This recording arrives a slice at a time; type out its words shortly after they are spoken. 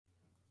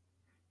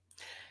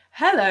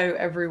Hello,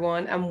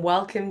 everyone, and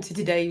welcome to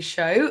today's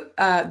show.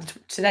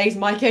 Today's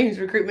My Games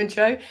Recruitment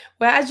show,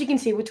 where, as you can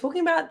see, we're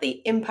talking about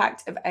the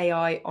impact of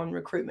AI on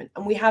recruitment.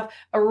 And we have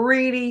a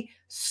really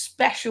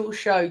special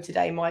show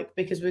today, Mike,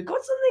 because we've got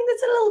something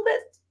that's a little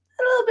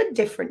bit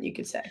different, you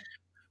could say.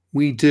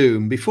 We do.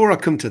 And before I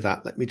come to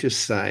that, let me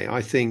just say,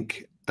 I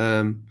think, we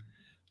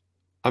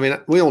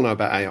all know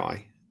about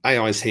AI.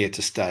 AI is here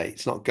to stay.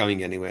 It's not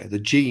going anywhere. The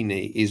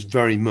genie is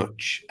very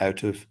much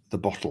out of the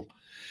bottle.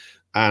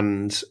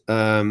 And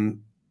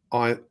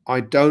I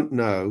don't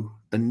know,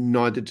 and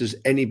neither does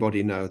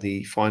anybody know,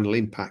 the final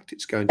impact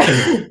it's going to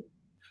have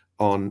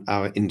on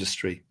our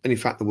industry, and in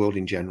fact, the world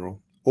in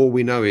general. All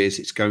we know is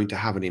it's going to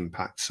have an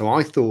impact. So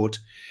I thought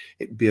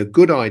it'd be a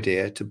good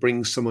idea to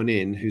bring someone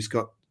in who's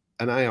got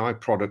an AI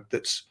product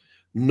that's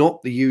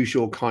not the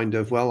usual kind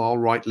of, well, I'll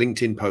write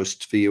LinkedIn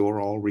posts for you,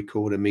 or I'll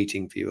record a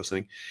meeting for you or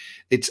something.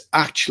 It's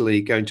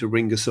actually going to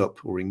ring us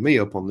up, or ring me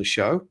up on the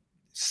show.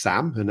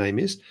 Sam, her name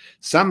is.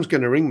 Sam's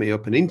going to ring me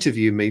up and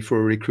interview me for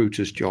a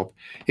recruiter's job.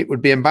 It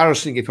would be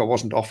embarrassing if I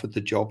wasn't offered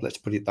the job, let's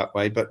put it that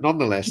way. But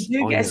nonetheless, you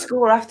do get a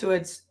score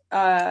afterwards.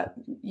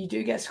 You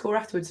do get a score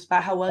afterwards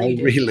about how well you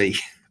do. Really?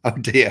 Oh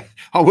dear.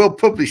 I will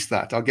publish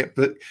that. I'll get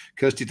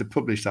Kirsty to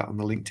publish that on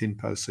the LinkedIn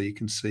post so you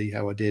can see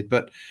how I did.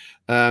 But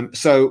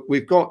so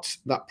we've got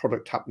that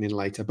product happening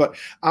later. But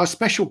our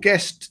special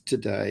guest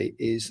today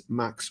is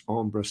Max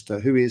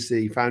Armbruster, who is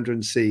the founder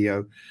and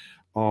CEO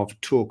of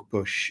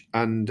Talkpush,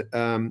 and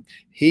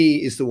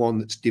he is the one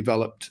that's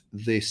developed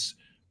this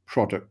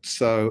product.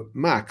 So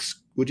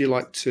Max, would you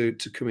like to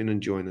come in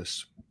and join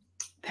us?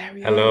 There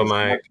we Hello,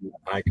 Mike.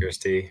 Hi,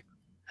 Kirsty.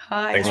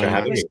 Hi. Thanks for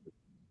having me.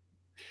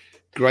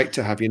 Great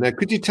to have you. Now,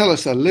 could you tell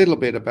us a little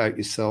bit about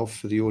yourself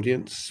for the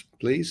audience,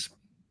 please?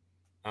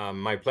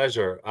 My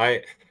pleasure.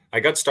 I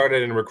got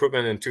started in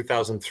recruitment in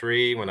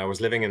 2003 when I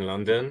was living in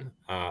London.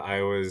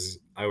 I was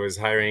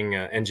hiring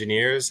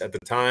engineers at the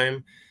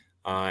time.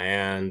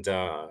 I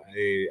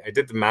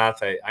did the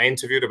math. I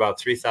interviewed about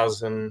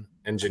 3,000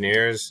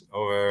 engineers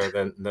over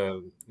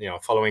the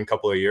following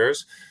couple of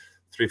years,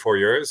 3-4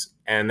 years,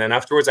 and then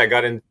afterwards I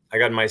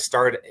got my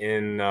start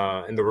in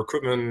the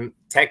recruitment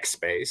tech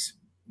space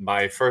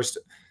by first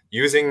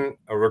using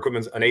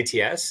an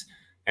ATS,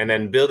 and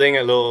then building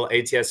a little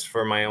ATS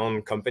for my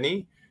own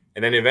company,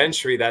 and then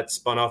eventually that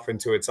spun off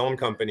into its own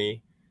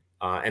company,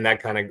 and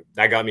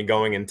that got me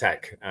going in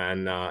tech,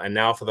 and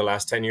now for the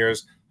last 10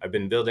 years I've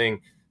been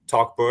building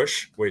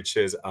Talkpush, which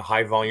is a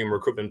high volume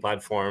recruitment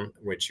platform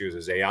which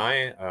uses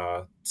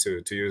AI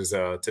to use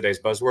today's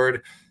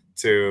buzzword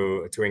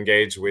to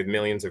engage with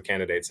millions of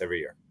candidates every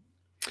year.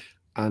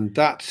 And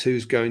that's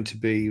who's going to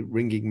be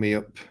ringing me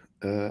up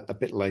a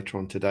bit later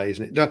on today,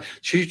 isn't it? No,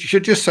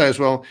 should just say as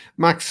well,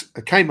 Max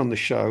came on the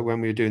show when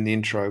we were doing the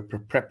intro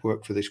prep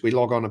work for this. We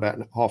log on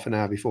about half an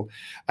hour before,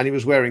 and he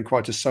was wearing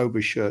quite a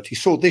sober shirt. He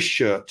saw this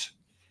shirt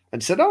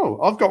and said, "Oh,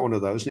 I've got one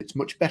of those, and it's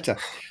much better."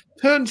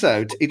 Turns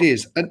out it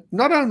is. And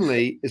not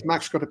only has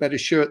Max got a better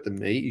shirt than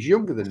me, he's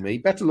younger than me,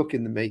 better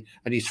looking than me,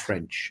 and he's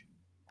French.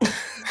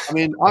 I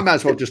mean, I might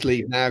as well just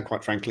leave now,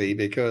 quite frankly,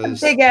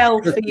 because... A big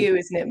L for you,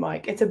 isn't it,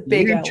 Mike? It's a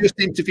big L. You just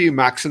interview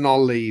Max and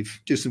I'll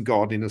leave, do some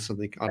gardening or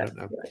something. I don't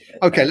know.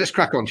 Okay, let's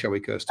crack on, shall we,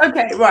 Kirsty?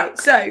 Okay, right.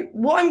 So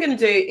what I'm going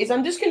to do is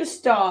I'm just going to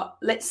start.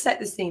 Let's set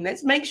the scene.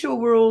 Let's make sure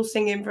we're all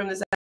singing from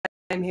the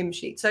same hymn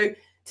sheet. So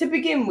to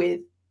begin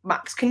with,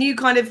 Max, can you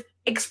kind of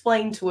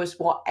explain to us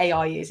what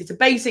AI is? It's a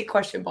basic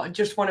question, but I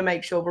just want to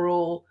make sure we're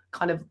all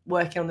kind of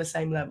working on the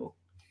same level.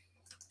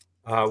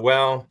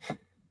 Well,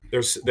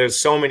 there's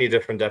so many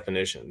different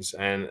definitions,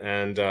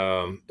 and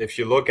if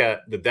you look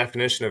at the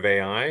definition of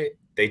AI,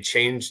 they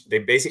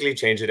basically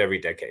change it every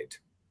decade.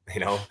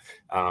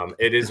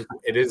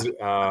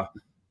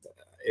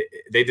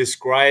 They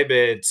describe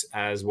it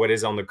as what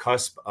is on the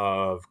cusp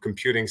of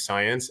computing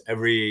science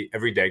every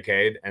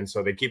decade, and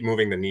so they keep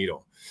moving the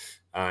needle.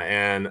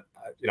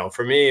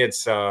 For me,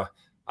 it's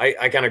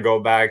I kind of go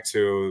back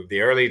to the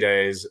early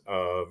days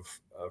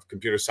of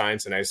computer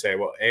science, and I say,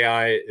 well,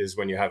 AI is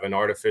when you have an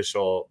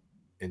artificial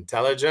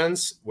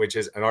intelligence, which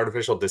is an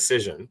artificial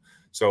decision.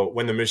 So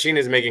when the machine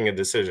is making a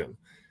decision,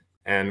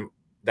 and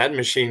that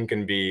machine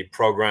can be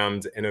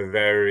programmed in a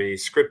very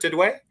scripted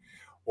way,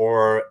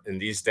 or in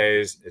these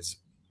days,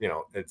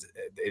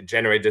 it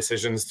generates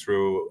decisions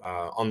through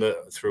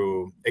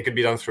it could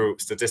be done through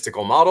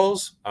statistical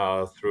models,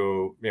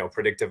 through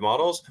predictive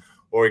models,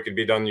 or it could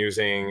be done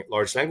using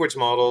large language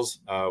models,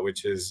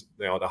 which is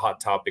the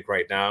hot topic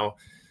right now,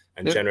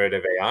 and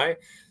generative AI.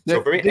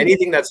 So for me,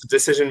 anything that's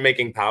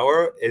decision-making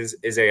power is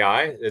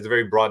AI. It's a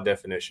very broad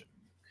definition.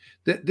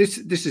 This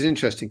is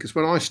interesting, because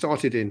when I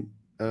started in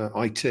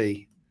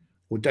IT,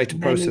 or data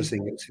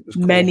processing, it was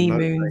called, many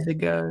moons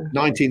ago,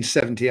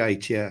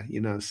 1978. Yeah,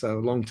 so a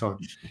long time.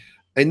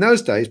 In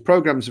those days,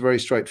 programs are very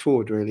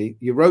straightforward. Really,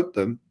 you wrote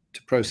them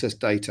to process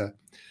data,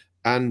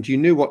 and you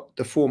knew what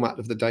the format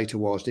of the data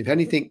was. And if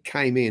anything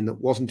came in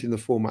that wasn't in the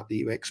format that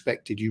you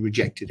expected, you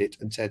rejected it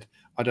and said,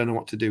 "I don't know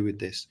what to do with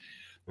this."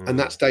 And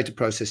that's data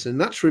processing.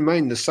 And that's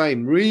remained the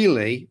same,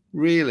 really,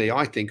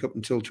 I think, up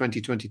until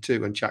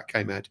 2022 when chat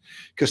came out.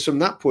 Because from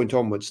that point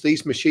onwards,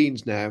 these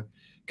machines now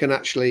can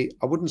actually,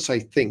 I wouldn't say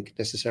think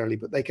necessarily,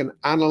 but they can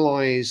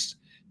analyze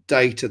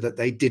data that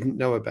they didn't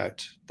know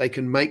about. They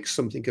can make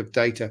something of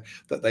data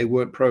that they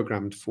weren't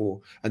programmed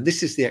for. And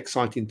this is the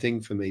exciting thing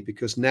for me,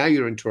 because now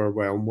you're into a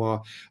realm where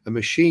a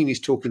machine is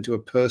talking to a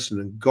person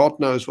and God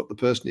knows what the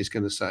person is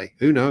going to say.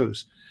 Who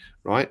knows,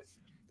 right?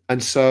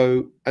 And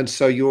so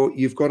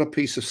you've got a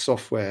piece of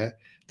software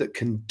that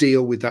can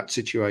deal with that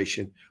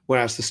situation.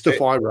 Whereas the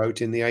stuff I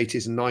wrote in the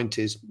 80s and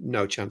 90s,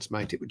 no chance,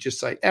 mate. It would just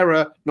say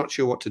error, not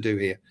sure what to do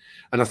here.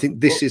 And I think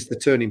this is the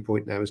turning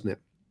point now, isn't it?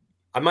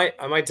 I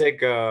might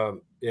take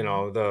you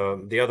know,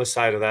 the other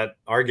side of that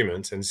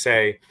argument and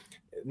say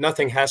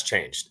nothing has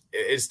changed.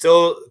 It's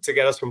still to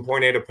get us from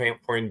point A to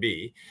point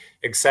B,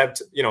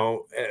 except, you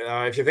know,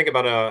 if you think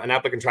about an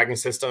applicant tracking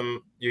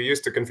system, you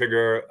used to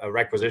configure a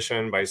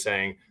requisition by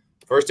saying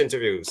first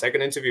interview,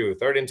 second interview,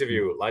 third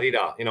interview,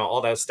 la-di-da, you know, all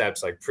that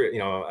steps like,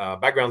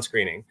 background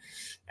screening.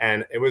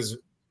 And it was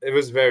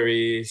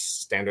very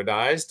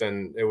standardized,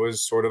 and it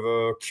was sort of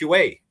a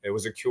QA. It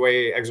was a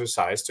QA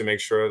exercise to make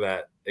sure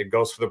that it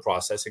goes through the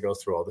process, it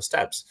goes through all the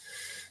steps.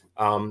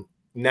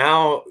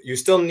 Now you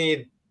still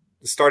need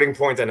the starting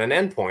point and an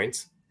end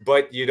point,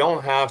 but you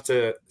don't have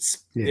to,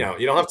 you know,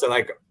 you don't have to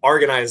like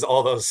organize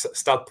all those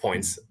stop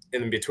points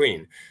in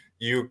between.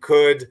 You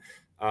could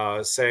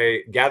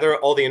say, gather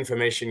all the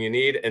information you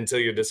need until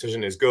your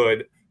decision is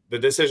good. The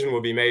decision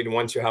will be made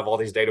once you have all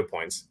these data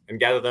points, and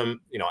gather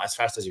them, you know, as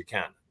fast as you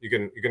can. You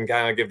can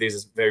kind of give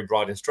these very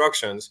broad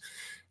instructions,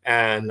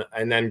 and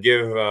then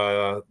give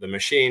the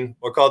machine,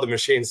 we'll call the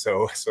machine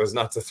so as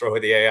not to throw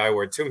the AI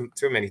word too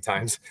many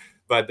times,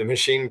 but the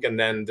machine can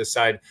then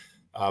decide,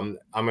 I'm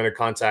going to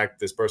contact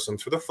this person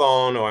through the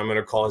phone, or I'm going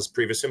to call his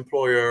previous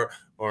employer,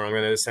 or I'm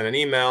going to send an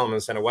email, I'm going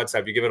to send a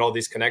WhatsApp. You give it all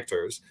these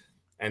connectors,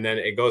 and then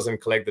it goes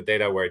and collect the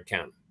data where it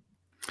can.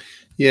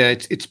 Yeah,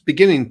 it's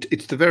beginning.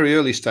 It's the very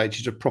early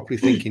stages of properly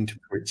thinking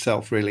for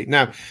itself, really.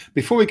 Now,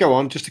 before we go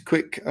on, just a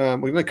quick, we're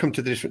going to come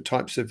to the different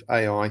types of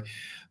AI.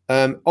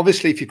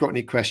 Obviously, if you've got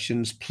any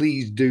questions,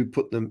 please do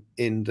put them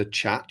in the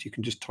chat. You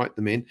can just type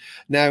them in.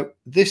 Now,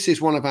 this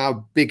is one of our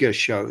bigger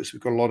shows.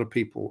 We've got a lot of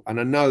people, and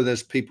I know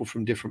there's people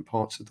from different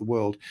parts of the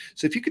world.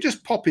 So if you could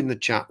just pop in the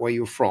chat where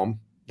you're from,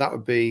 that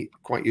would be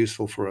quite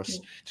useful for us.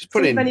 Just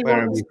put in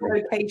anyone's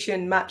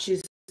location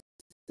matches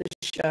the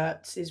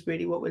shirts is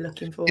really what we're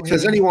looking for. If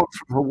there's anyone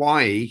from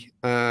Hawaii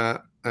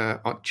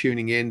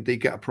tuning in, they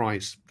get a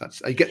prize.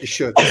 That's you get the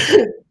shirt. Okay,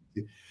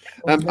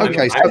 so I'm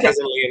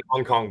presently in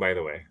Hong Kong, by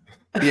the way.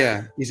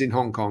 Yeah, he's in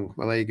Hong Kong.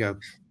 Well, there you go.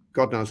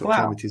 God knows what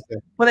time it is there.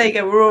 Well, there you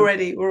go. We're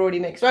already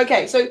mixed.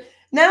 Okay, so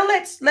now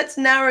let's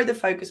narrow the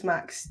focus,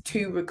 Max,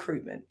 to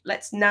recruitment.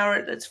 Let's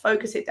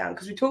focus it down,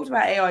 because we talked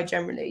about AI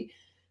generally.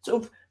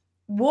 Sort of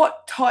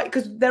what type,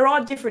 because there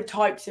are different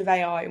types of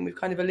AI, and we've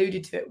kind of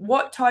alluded to it.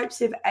 What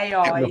types of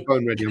AI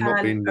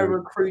can a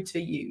recruiter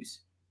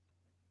use?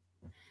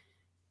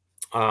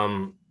 I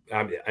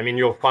mean,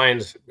 you'll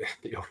find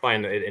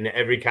it in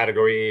every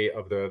category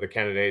of the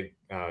candidate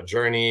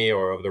journey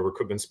or of the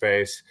recruitment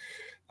space.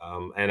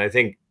 And I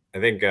think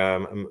you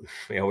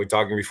know, we're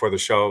talking before the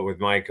show with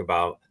Mike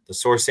about the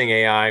sourcing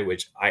AI,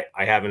 which I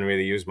haven't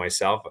really used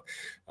myself,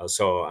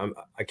 so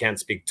I can't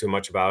speak too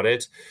much about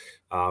it.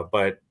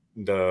 But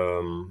you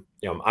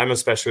know, I'm a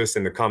specialist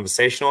in the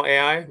conversational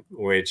AI,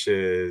 which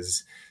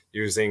is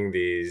using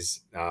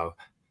these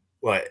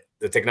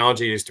the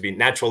technology used to be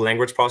natural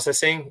language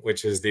processing,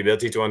 which is the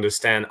ability to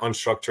understand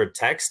unstructured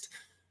text.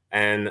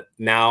 And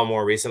now,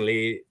 more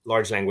recently,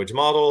 large language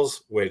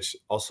models, which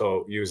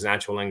also use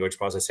natural language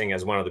processing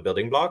as one of the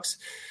building blocks.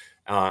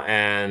 You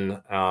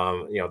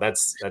know,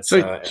 that's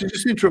so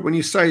just interrupt. When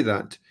you say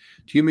that,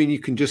 do you mean you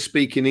can just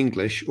speak in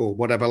English or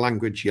whatever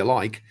language you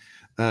like,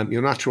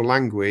 your natural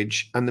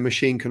language, and the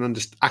machine can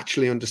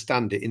actually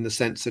understand it in the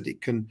sense that it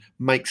can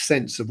make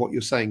sense of what you're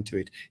saying to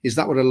it? Is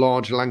that what a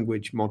large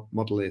language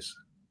model is?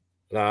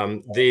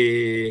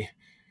 The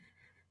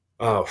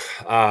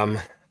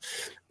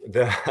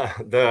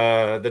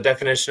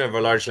definition of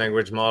a large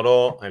language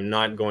model, I'm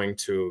not going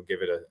to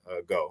give it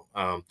a go.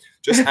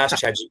 Just ask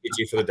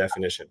ChatGPT for the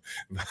definition.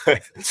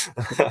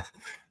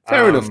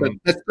 Fair enough.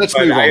 Let's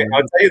move on.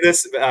 I'll tell you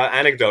this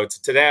anecdote.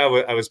 Today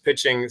I was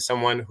pitching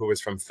someone who was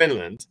from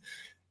Finland,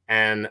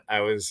 and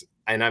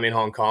I'm in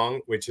Hong Kong,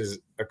 which is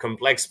a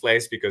complex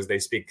place because they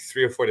speak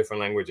 3 or 4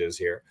 different languages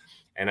here.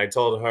 And I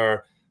told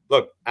her,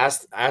 look,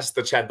 ask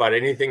the chatbot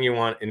anything you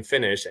want in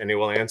Finnish, and it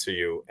will answer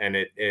you. And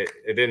it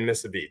didn't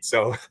miss a beat.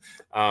 So,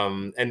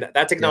 and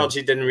that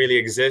technology didn't really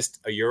exist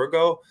a year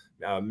ago,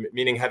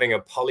 meaning having a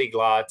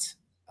polyglot,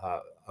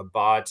 a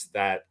bot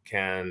that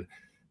can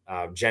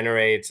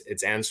generate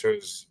its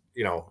answers,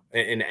 you know,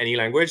 in any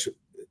language.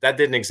 That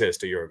didn't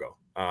exist a year ago.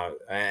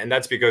 And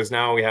that's because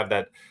now we have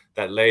that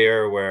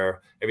layer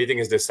where everything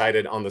is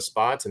decided on the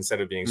spot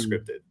instead of being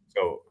scripted.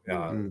 So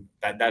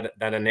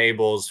that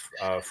enables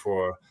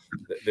for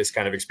this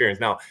kind of experience.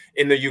 Now,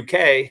 in the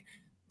UK,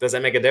 Does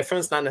that make a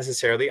difference? Not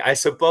necessarily. I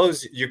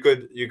suppose you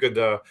could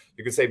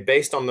say,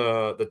 based on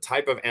the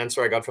type of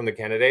answer I got from the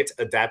candidates,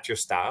 adapt your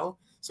style.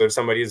 So if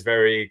somebody is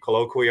very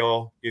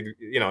colloquial,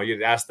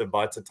 you'd ask the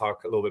bot to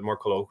talk a little bit more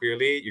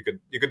colloquially. You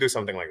could do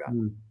something like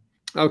that.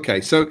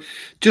 Okay, so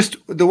just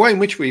the way in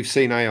which we've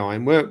seen AI,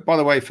 and we're, by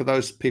the way, for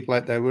those people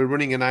out there, we're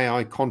running an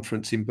AI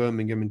conference in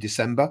Birmingham in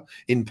December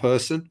in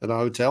person at a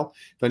hotel.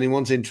 If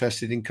anyone's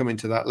interested in coming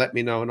to that, let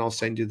me know and I'll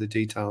send you the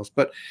details.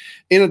 But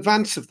in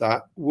advance of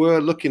that, we're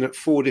looking at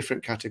 4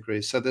 different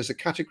categories. So there's a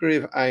category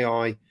of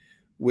AI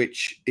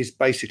which is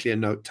basically a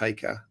note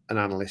taker, an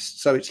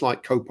analyst. So it's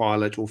like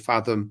Copilot or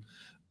Fathom,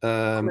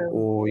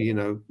 or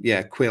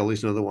Quill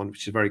is another one,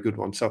 which is a very good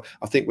one. So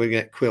I think we'll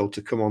get Quill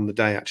to come on the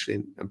day actually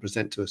and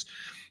present to us.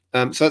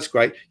 So that's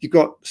great. You've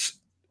got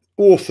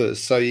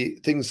authors, so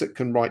things that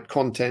can write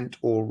content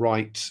or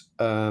write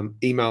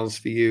emails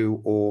for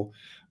you or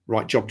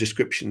write job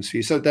descriptions for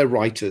you. So they're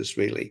writers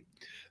really.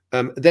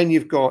 Then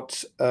you've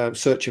got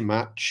search and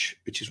match,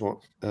 which is what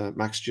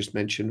Max just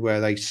mentioned,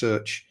 where they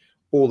search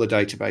all the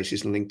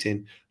databases on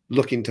LinkedIn,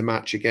 looking to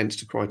match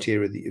against a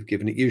criteria that you've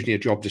given it. Usually a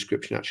job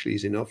description actually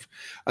is enough.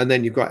 And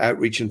then you've got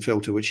outreach and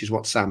filter, which is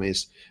what Sam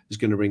is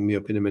going to ring me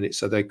up in a minute.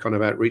 So they kind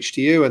of outreach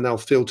to you and they'll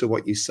filter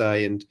what you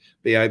say and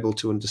be able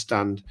to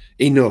understand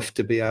enough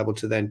to be able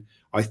to then,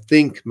 I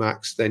think,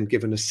 Max, then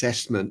give an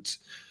assessment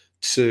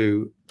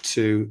to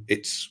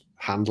its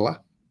handler.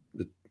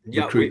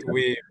 Yeah,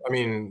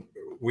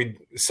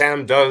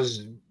 Sam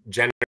does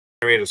generate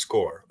a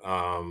score,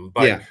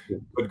 but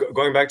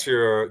going back to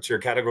your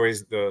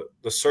categories, the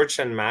search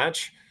and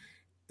match,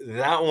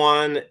 that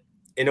one,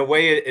 in a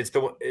way,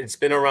 it's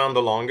been around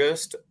the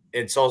longest.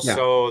 It's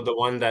also the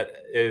one that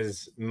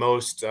is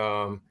most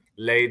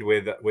laid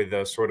with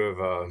a sort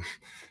of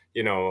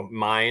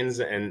mines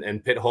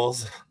and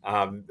pitfalls,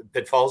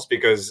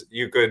 because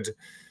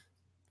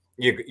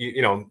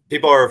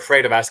people are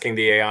afraid of asking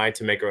the AI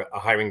to make a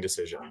hiring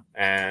decision,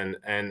 and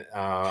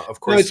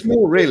of course, no, it's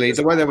more really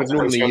the way they would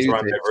normally use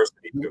it.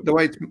 The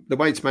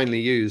way it's mainly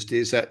used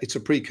is that it's a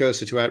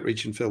precursor to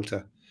outreach and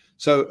filter.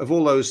 So of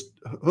all those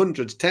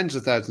hundreds, tens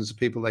of thousands of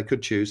people they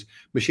could choose,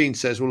 machine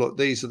says, well, look,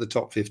 these are the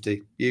top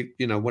 50.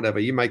 Whatever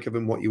you make of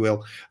them what you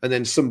will, and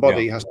then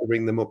somebody has to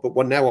ring them up.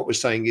 But now what we're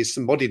saying is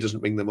somebody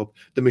doesn't ring them up;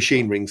 the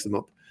machine rings them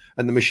up,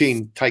 and the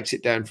machine takes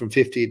it down from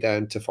 50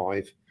 down to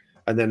 5.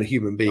 And then a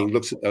human being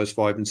looks at those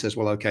 5 and says,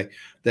 well, okay,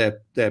 they're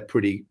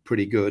pretty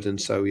good. And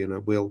so,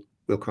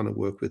 we'll kind of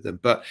work with them.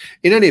 But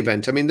in any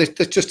event, I mean, there's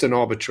just an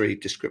arbitrary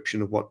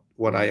description of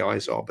what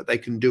AIs are, but they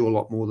can do a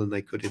lot more than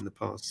they could in the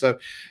past. So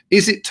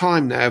is it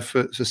time now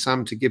for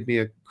Sam to give me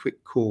a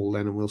quick call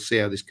then, and we'll see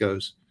how this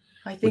goes?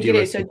 I think it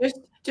is. So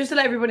just to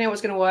let everybody know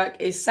what's going to work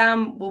is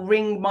Sam will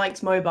ring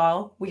Mike's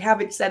mobile. We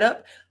have it set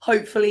up,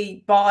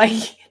 hopefully by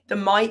the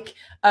mic.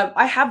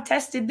 I have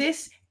tested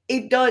this.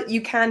 It does.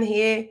 You can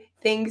hear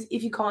things.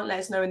 If you can't, let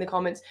us know in the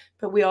comments,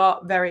 but we are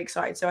very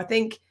excited. So I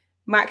think,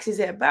 Max, is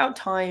it about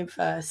time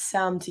for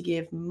Sam to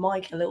give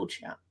Mike a little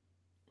chat?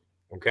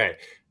 Okay.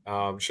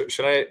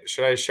 Should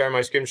I share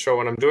my screen, show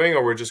what I'm doing,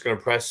 or we're just going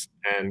to press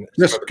and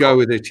just go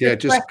with it? Yeah,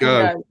 just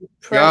go.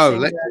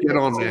 Let's get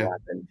on there.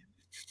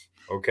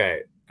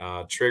 Okay.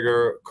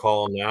 Trigger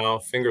call now.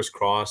 Fingers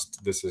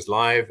crossed this is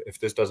live. If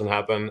this doesn't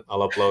happen,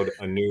 I'll upload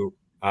a new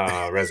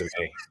resume.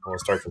 I'll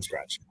start from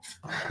scratch.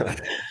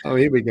 Oh,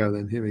 here we go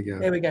then. Here we go.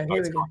 Okay.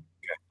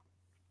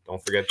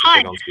 Don't forget to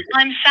Hi, put on speaker.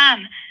 I'm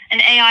Sam, an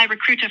AI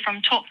recruiter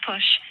from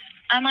Talkpush.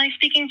 Am I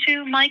speaking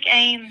to Mike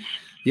Ames?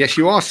 Yes,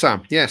 you are,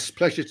 Sam. Yes,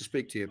 pleasure to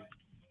speak to you.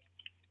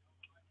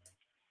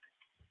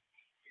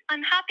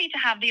 I'm happy to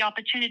have the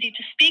opportunity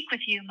to speak with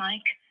you, Mike.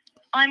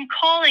 I'm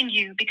calling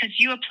you because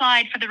you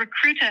applied for the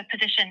recruiter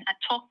position at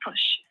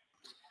Talkpush.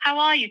 How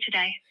are you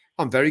today?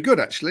 I'm very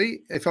good, actually.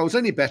 If I was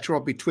any better,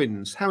 I'd be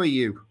twins. How are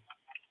you?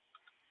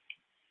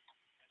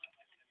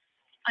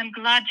 I'm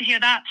glad to hear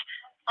that.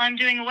 I'm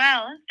doing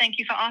well. Thank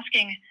you for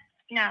asking.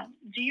 Now,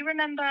 do you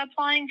remember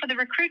applying for the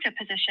recruiter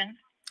position?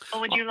 Or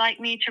would you like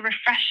me to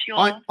refresh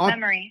your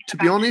memory? To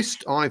be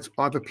honest, I've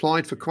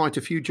applied for quite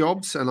a few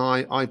jobs and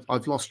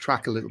I've lost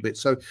track a little bit.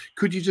 So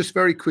could you just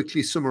very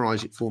quickly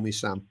summarize it for me,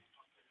 Sam?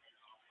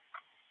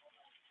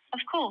 Of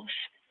course.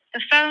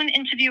 The phone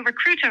interview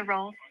recruiter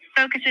role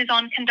focuses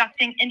on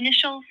conducting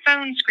initial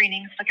phone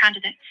screenings for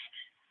candidates.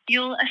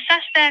 You'll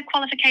assess their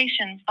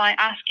qualifications by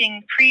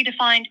asking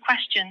predefined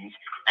questions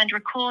and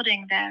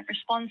recording their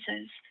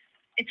responses.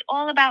 It's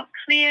all about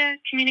clear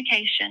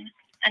communication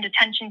and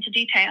attention to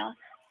detail.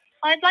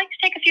 I'd like to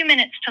take a few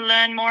minutes to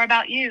learn more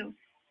about you.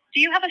 Do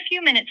you have a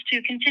few minutes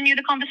to continue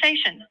the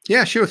conversation?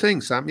 Yeah, sure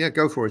thing, Sam. Yeah,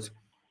 go for it.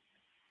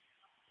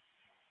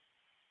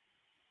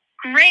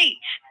 Great.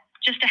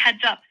 Just a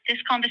heads up,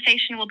 this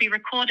conversation will be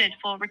recorded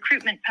for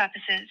recruitment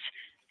purposes.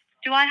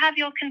 Do I have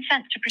your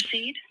consent to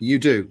proceed? You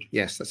do.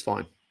 Yes, that's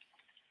fine.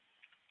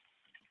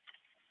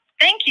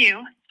 Thank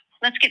you.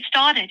 Let's get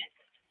started.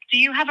 Do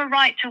you have a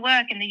right to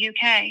work in the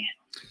UK?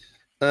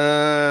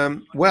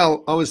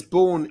 Well, I was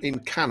born in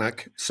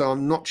Cannock, so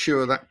I'm not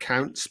sure that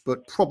counts,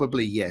 but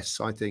probably yes,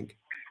 I think.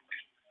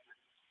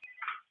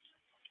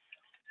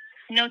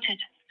 Noted.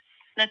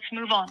 let's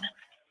move on.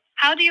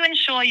 How do you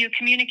ensure you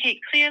communicate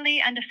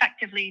clearly and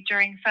effectively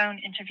during phone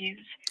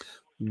interviews?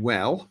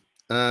 Well,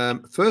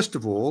 first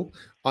of all,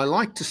 I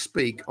like to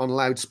speak on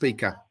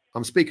loudspeaker.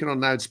 I'm speaking on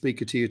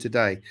loudspeaker to you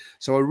today.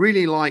 So I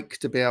really like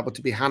to be able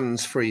to be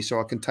hands-free so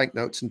I can take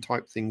notes and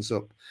type things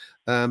up.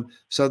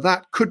 So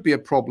that could be a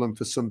problem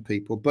for some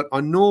people, but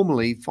I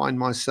normally find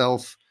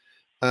myself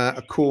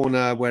a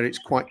corner where it's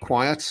quite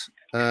quiet,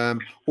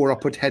 or I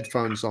put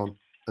headphones on.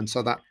 And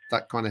so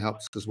that kind of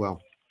helps as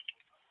well.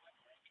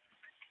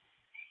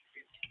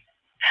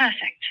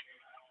 Perfect.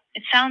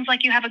 It sounds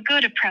like you have a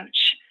good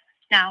approach.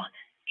 Now,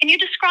 can you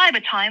describe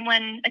a time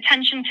when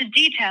attention to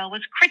detail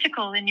was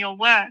critical in your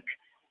work?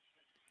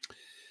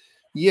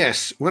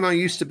 Yes, when I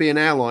used to be an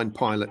airline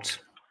pilot,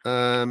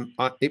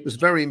 it was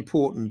very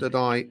important that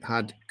I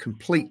had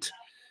complete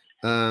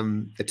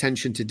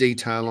attention to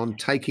detail on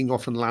taking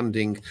off and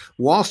landing.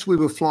 Whilst we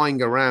were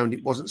flying around,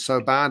 it wasn't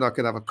so bad. I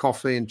could have a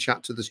coffee and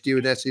chat to the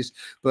stewardesses,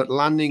 but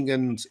landing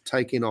and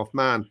taking off,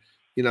 man,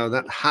 you know,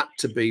 that had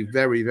to be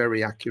very,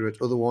 very accurate.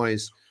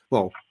 Otherwise,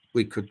 well,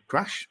 we could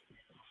crash.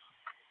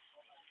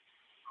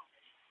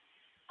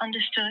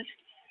 Understood.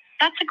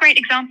 That's a great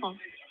example.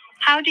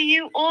 How do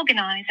you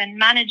organize and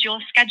manage your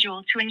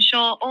schedule to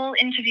ensure all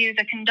interviews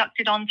are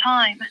conducted on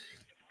time?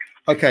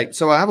 Okay,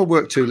 so I have a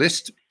work to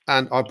list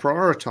and I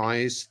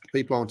prioritize the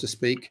people I want to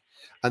speak,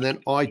 and then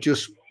I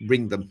just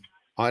ring them.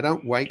 I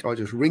don't wait. I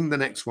just ring the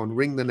next one,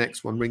 ring the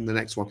next one, ring the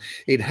next one.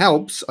 It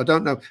helps. I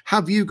don't know.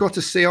 Have you got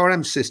a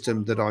CRM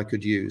system that I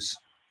could use?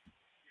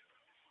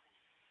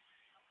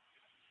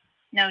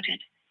 Noted.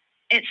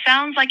 It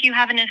sounds like you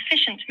have an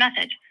efficient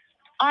method.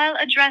 I'll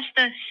address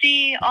the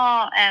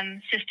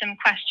CRM system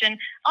question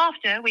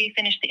after we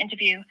finish the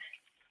interview.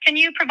 Can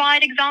you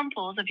provide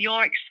examples of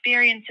your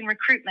experience in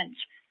recruitment,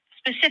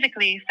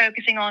 specifically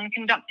focusing on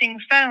conducting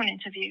phone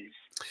interviews?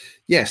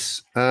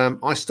 Yes,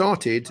 I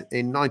started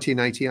in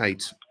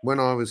 1988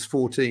 when I was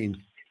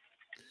 14.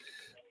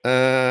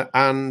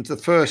 And the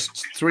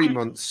first 3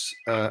 months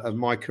of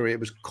my career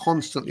was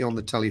constantly on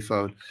the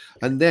telephone.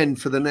 And then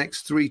for the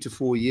next 3 to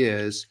 4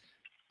 years,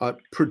 I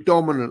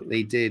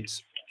predominantly did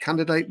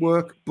candidate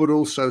work, but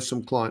also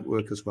some client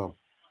work as well.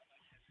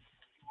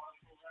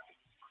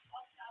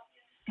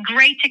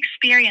 Great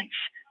experience.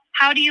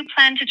 How do you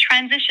plan to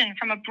transition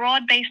from a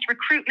broad-based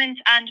recruitment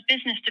and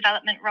business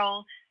development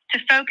role to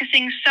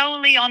focusing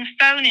solely on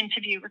phone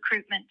interview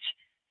recruitment?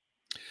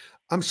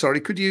 I'm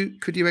sorry, could you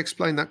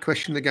explain that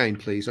question again,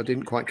 please? I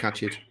didn't quite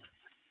catch it.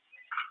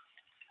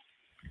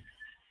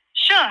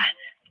 Sure.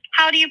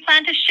 How do you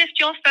plan to shift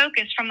your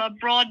focus from a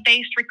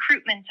broad-based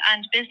recruitment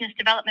and business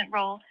development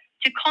role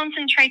to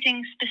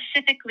concentrating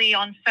specifically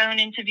on phone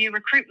interview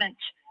recruitment?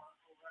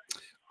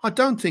 I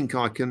don't think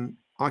I can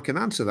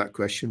answer that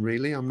question,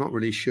 really. I'm not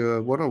really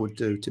sure what I would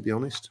do, to be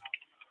honest.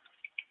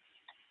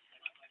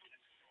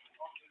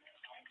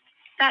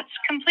 That's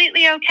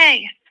completely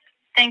okay.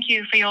 Thank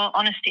you for your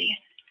honesty.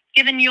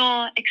 Given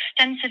your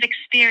extensive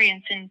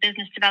experience in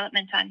business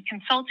development and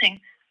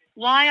consulting,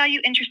 why are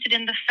you interested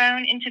in the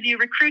phone interview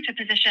recruiter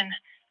position?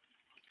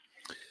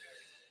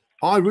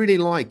 I really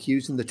like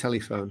using the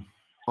telephone.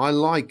 I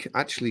like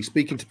actually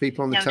speaking to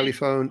people on the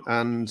telephone,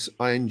 and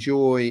I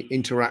enjoy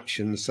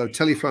interactions. So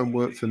telephone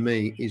work for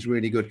me is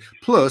really good.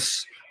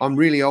 Plus, I'm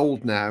really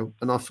old now,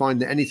 and I find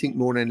that anything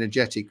more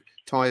energetic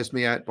tires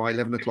me out by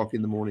 11 o'clock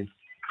in the morning.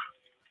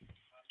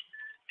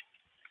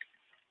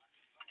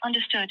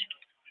 Understood.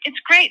 It's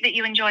great that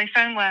you enjoy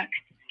phone work.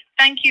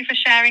 Thank you for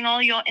sharing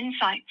all your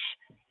insights.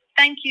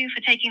 Thank you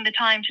for taking the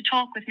time to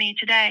talk with me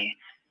today.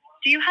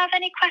 Do you have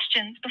any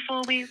questions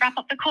before we wrap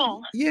up the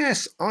call?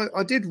 Yes,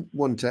 I did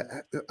want to.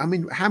 I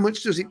mean, how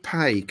much does it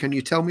pay? Can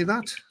you tell me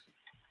that?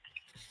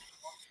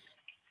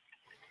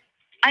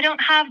 I don't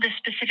have the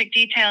specific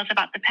details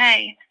about the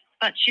pay,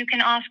 but you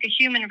can ask a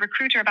human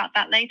recruiter about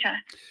that later.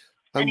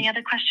 Any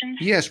other questions?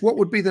 Yes. What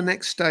would be the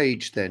next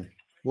stage then?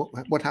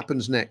 What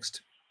happens next?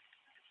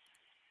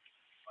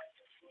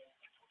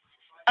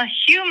 A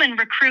human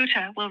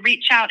recruiter will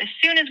reach out as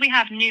soon as we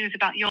have news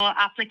about your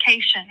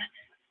application.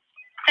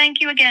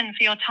 Thank you again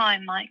for your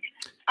time, Mike.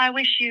 I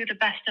wish you the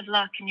best of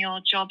luck in your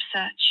job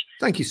search.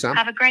 Thank you, Sam.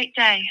 Have a great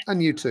day.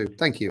 And you too.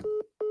 Thank you.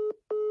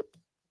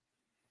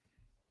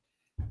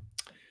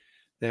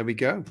 There we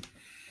go.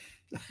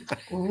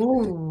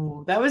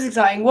 Ooh, that was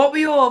exciting. What were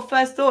your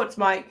first thoughts,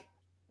 Mike?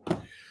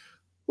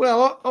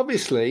 Well,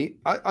 obviously,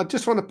 I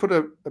just want to put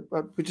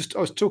I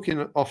was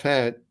talking off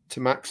air to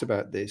Max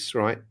about this,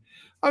 right?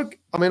 I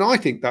mean, I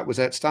think that was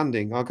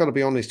outstanding. I've got to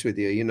be honest with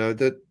you, you know,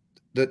 that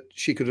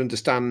she could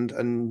understand,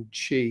 and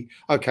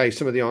okay,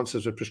 some of the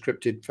answers are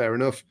prescriptive, fair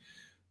enough,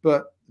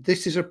 but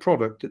this is a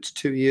product that's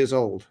 2 years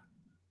old.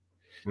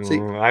 See,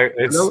 I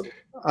know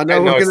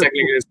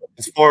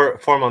it's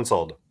 4 months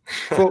old.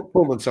 4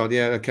 months old,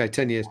 yeah, okay,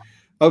 10 years.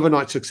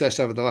 Overnight success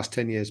over the last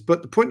 10 years.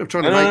 But the point I'm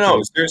trying to make...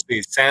 No,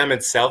 seriously, Sam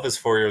itself is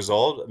 4 years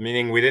old,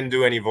 meaning we didn't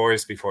do any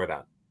voice before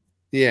that.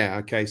 Yeah,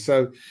 okay,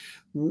 so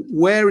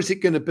where is it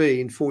going to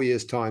be in 4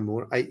 years' time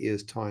or 8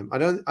 years' time? I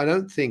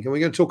don't think, and we're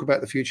going to talk about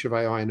the future of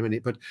AI in a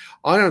minute, but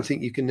I don't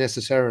think you can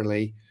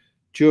necessarily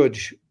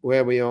judge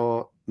where we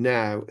are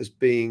now as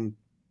being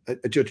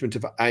a judgment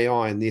of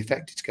AI and the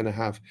effect it's going to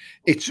have.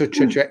 It's a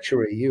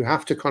trajectory. You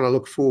have to kind of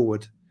look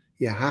forward.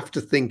 You have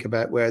to think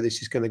about where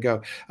this is going to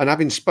go. And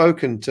having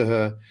spoken to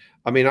her,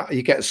 I mean,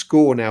 you get a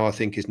score now, I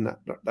think, isn't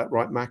that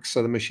right, Max?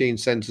 So the machine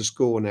sends a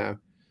score now.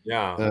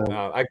 Yeah,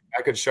 I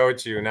could show it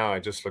to you now. I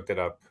just looked it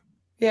up.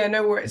 Yeah,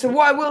 no worries. So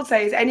what I will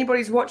say is,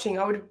 anybody's watching,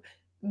 I would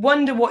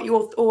wonder what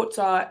your thoughts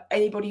are.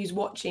 Anybody who's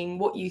watching,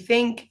 what you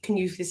think? Can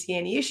you foresee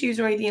any issues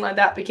or anything like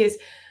that? Because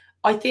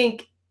I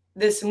think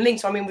there's some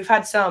links. I mean, we've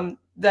had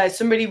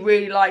somebody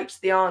really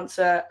liked the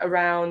answer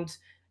around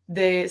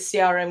the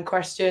CRM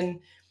question.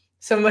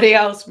 Somebody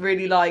else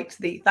really liked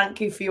the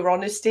thank you for your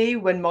honesty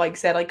when Mike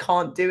said I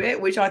can't do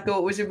it, which I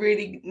thought was a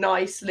really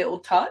nice little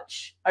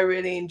touch. I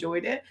really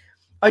enjoyed it.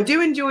 I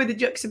do enjoy the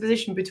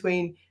juxtaposition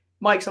between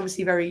Mike's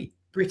obviously very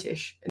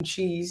British and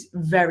she's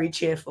very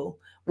cheerful,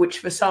 which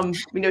for some,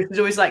 you know, she's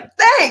always like,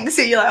 thanks.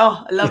 And you're like,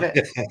 oh, I love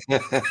it.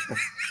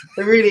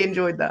 I really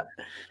enjoyed that.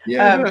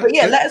 Yeah, but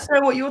yeah, let us know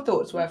what your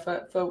thoughts were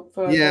for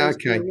yeah,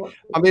 okay.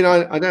 I mean,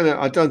 I don't know.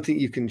 I don't think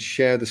you can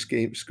share the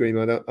screen.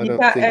 I don't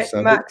think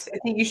so. Max, I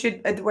think you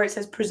should, where it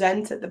says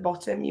present at the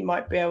bottom, you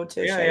might be able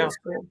to share the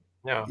screen.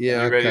 Yeah,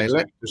 okay.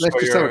 Let's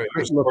just have a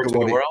quick look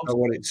at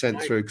what it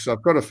sent through, because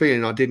I've got a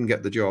feeling I didn't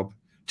get the job.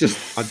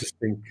 I just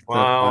think.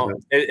 Well,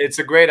 it's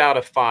a grade out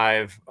of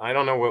 5. I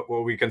don't know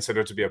what we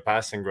consider to be a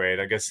passing grade.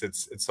 I guess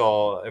it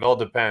all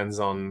depends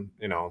on,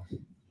 you know,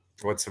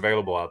 what's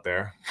available out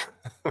there.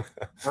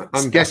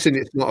 I'm guessing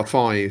it's not a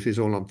 5 is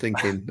all I'm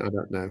thinking. I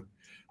don't know.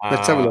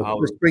 Let's have a look.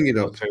 Let's bring it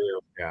up.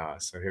 Yeah,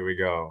 so here we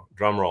go.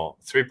 Drum roll.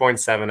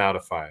 3.7 out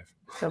of 5.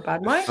 So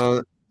bad, Mike?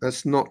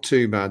 That's not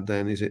too bad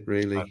then, is it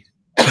really?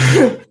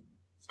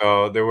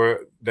 So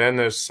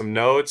there's some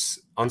notes.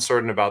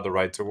 Uncertain about the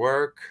right to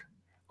work.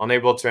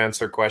 Unable to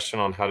answer question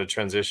on how to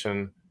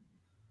transition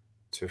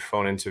to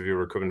phone interview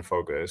recruitment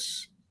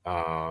focus.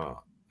 Yeah.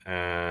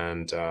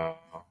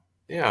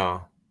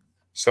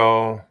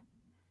 So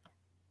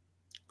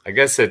I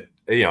guess I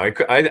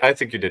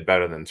think you did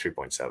better than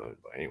 3.7,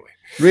 but anyway.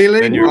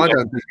 Really? I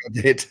don't think I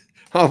did.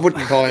 I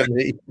wouldn't buy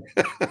me.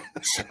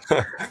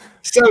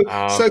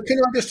 So can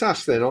I just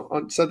ask then,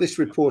 so this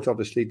report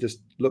obviously just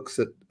looks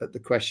at the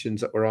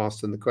questions that were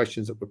asked and the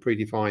questions that were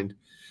predefined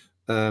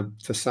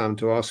for Sam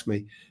to ask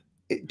me.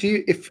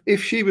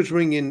 If she was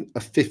ringing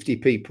 50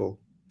 people,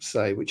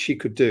 say, which she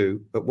could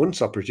do at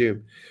once, I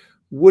presume,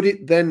 would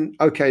it then,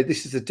 okay,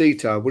 this is the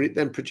detail, would it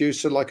then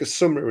produce like a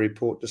summary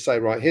report to say,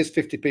 right, here's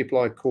 50 people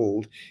I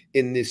called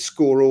in this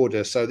score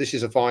order, so this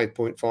is a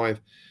 5.5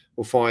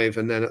 or 5,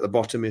 and then at the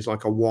bottom is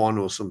like a 1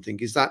 or something?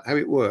 Is that how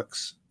it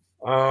works?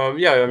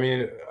 Yeah, I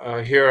mean,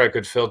 here I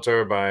could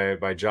filter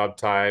by job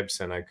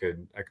types, and I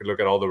could look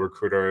at all the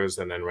recruiters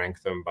and then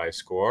rank them by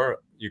score.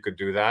 You could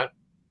do that.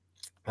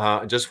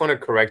 I just want to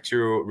correct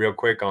you real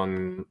quick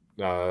on,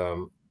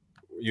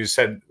 you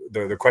said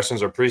the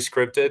questions are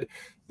pre-scripted.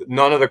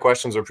 None of the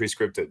questions are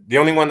pre-scripted. The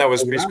only one that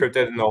was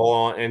pre-scripted in the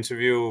whole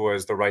interview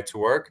was the right to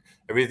work.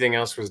 Everything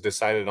else was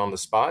decided on the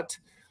spot.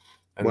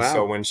 And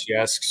so when she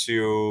asks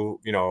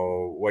you, you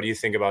know, what do you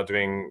think about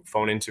doing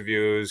phone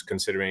interviews,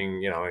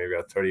 considering, you know, you've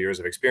got 30 years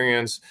of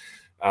experience,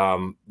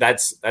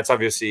 that's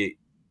obviously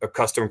a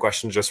custom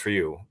question just for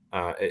you.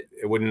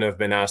 It wouldn't have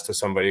been asked to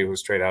somebody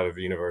who's straight out of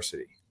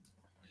university.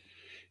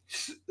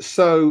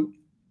 So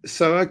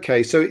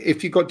okay, so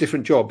if you've got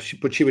different jobs,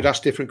 but she would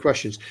ask different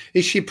questions,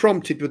 is she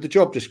prompted with the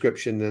job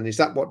description then? Is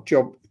that what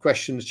job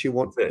questions she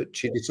wants that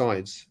she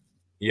decides?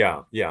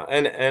 Yeah,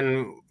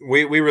 and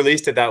we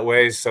released it that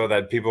way so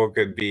that people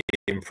could be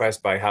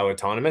impressed by how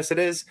autonomous it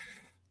is.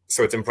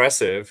 So it's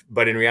impressive,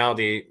 but in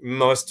reality,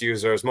 most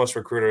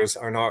recruiters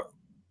are not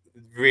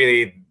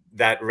really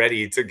that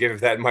ready to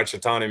give that much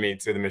autonomy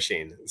to the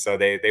machine. So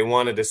they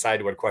want to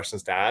decide what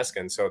questions to ask,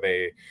 and so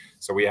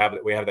we have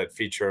that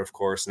feature, of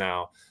course,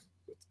 now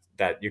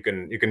that you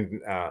can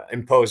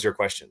impose your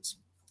questions,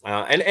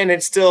 and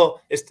it's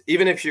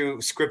even if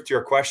you script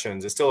your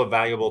questions, it's still a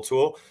valuable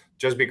tool,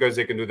 just because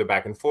they can do the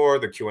back and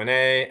forth, the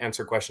Q&A,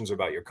 answer questions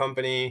about your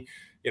company,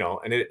 you know.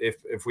 And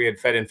if we had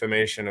fed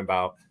information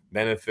about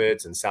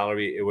benefits and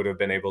salary, it would have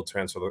been able to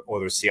answer or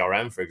the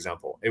CRM, for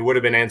example. It would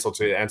have been able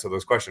to answer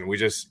those questions. We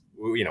just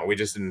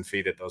didn't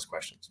feed it those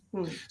questions.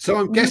 So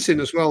I'm guessing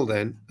as well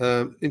then,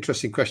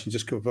 interesting question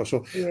just come across.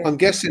 So I'm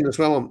guessing as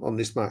well on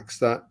this, Max,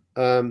 that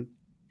the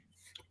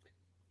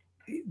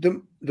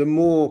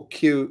more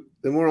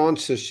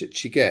answers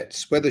she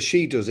gets, whether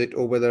she does it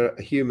or whether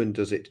a human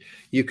does it,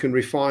 you can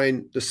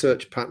refine the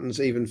search patterns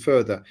even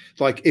further.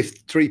 Like if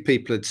 3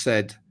 people had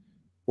said,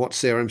 what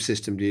CRM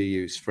system do you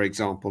use, for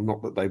example?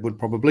 Not that they would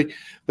probably,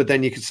 but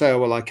then you could say, oh,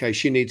 well, okay,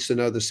 she needs to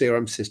know the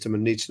CRM system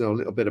and needs to know a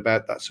little bit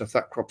about that. So if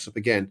that crops up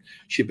again,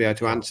 she'd be able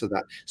to answer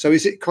that. So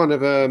is it kind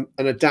of an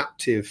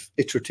adaptive,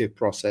 iterative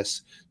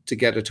process to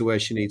get her to where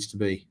she needs to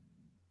be?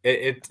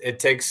 It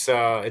takes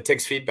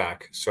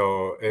feedback.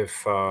 So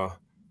if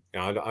you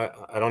know,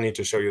 I don't need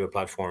to show you the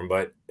platform,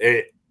 but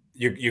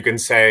you can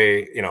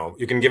say, you know,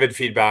 you can give it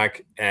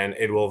feedback and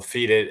it will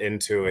feed it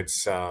into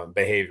its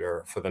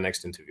behavior for the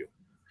next interview.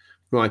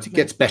 Right. It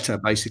gets better.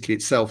 Basically,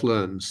 it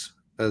self-learns.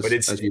 But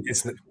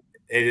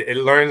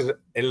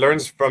it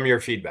learns from your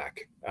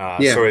feedback.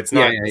 Yeah. So it's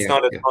not yeah,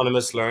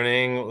 autonomous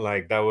learning.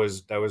 Like that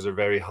was a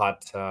very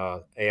hot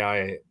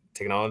AI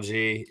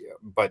technology,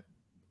 but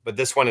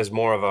this one is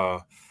more of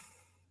a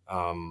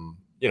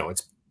you know,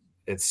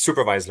 it's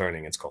supervised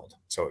learning, it's called.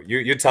 So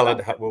you tell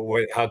it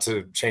how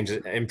to change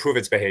it, improve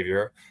its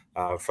behavior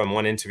from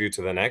one interview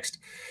to the next,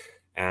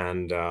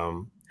 and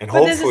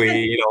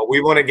hopefully, you know,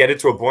 we want to get it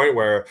to a point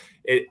where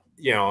it,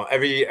 you know,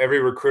 every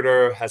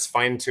recruiter has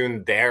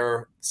fine-tuned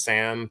their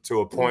SAM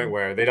to a point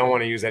where they don't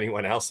want to use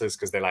anyone else's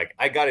because they're like,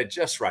 I got it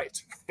just right.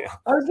 Yeah.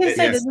 I was going to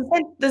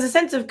say, there's a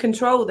sense of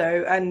control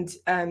though, and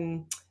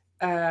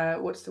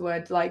what's the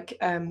word, like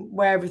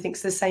where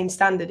everything's the same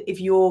standard.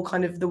 If you're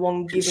kind of the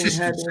one giving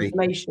her the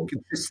information,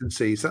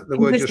 consistency, is that the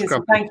word? Just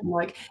thank you,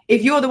 Mike.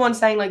 If you're the one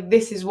saying like,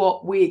 this is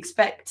what we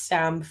expect,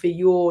 Sam, for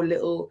your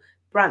little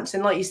branch,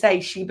 and like you say,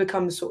 she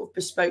becomes sort of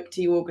bespoke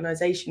to your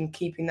organization,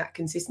 keeping that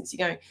consistency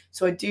going.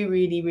 So I do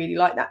really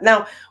like that.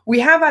 Now we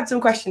have had some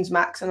questions,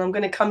 Max, and I'm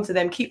going to come to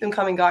them. Keep them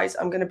coming, guys.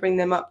 I'm going to bring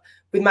them up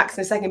with Max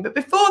in a second, but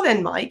before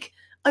then, Mike,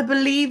 I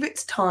believe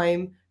it's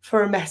time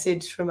for a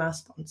message from our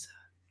sponsor.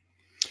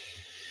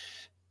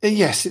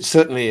 Yes, it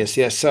certainly is.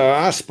 Yes. So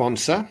our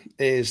sponsor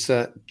is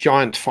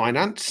Giant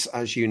Finance,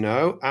 as you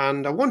know,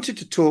 and I wanted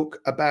to talk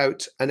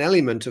about an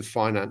element of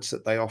finance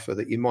that they offer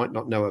that you might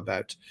not know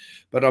about,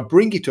 but I'll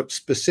bring it up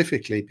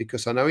specifically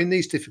because I know in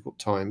these difficult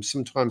times,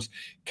 sometimes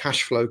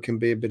cash flow can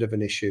be a bit of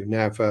an issue.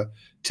 Now, for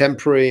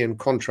temporary and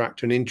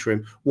contract and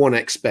interim, one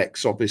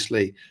expects,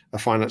 obviously, a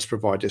finance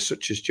provider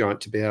such as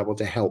Giant to be able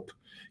to help.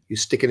 You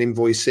stick an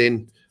invoice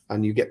in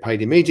and you get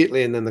paid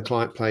immediately, and then the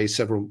client pays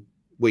several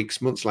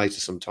weeks, months later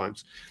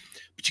sometimes.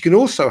 But you can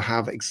also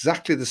have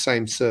exactly the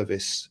same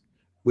service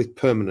with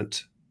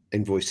permanent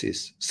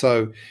invoices.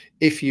 So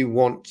if you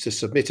want to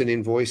submit an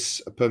invoice,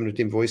 a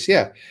permanent invoice,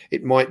 yeah,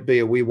 it might be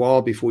a wee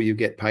while before you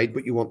get paid,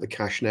 but you want the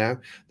cash now,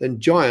 then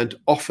Giant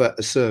offer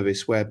a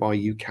service whereby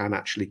you can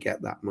actually get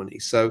that money.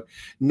 So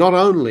not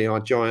only are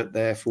Giant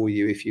there for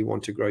you if you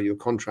want to grow your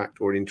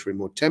contract or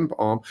interim or temp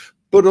arm,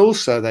 but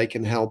also they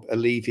can help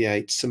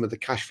alleviate some of the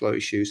cash flow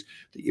issues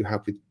that you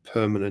have with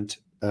permanent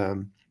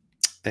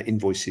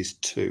invoices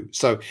too.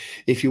 So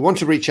if you want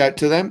to reach out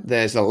to them,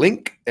 there's a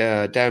link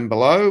down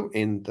below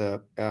in the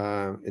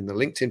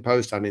LinkedIn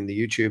post and in the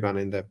YouTube and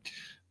in the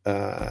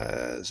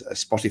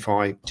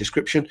Spotify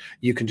description.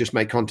 You can just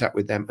make contact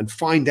with them and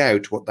find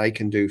out what they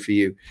can do for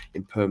you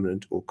in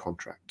permanent or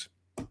contract.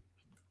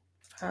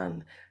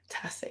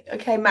 Fantastic.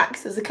 Okay,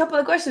 Max, there's a couple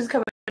of questions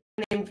coming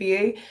in for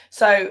you.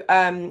 So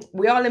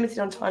we are limited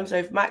on time. So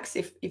if Max,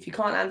 if you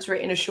can't answer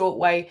it in a short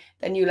way,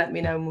 then you let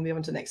me know and we'll move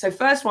on to the next. So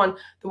first one,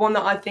 the one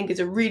that I think is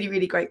a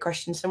really great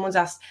question. Someone's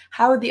asked,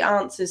 how are the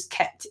answers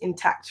kept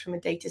intact from a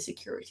data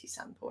security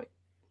standpoint?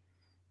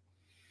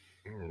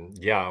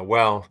 Yeah,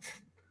 well,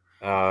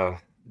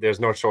 there's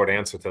no short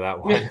answer to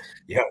that one.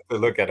 You have to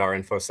look at our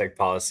InfoSec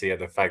policy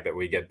and the fact that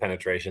we get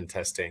penetration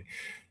testing,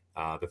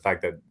 the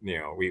fact that, you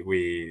know,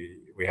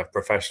 we have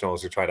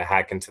professionals who try to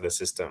hack into the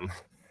system.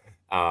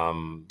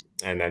 And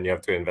then you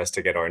have to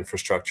investigate our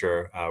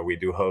infrastructure. We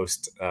do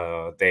host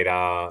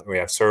data. We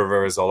have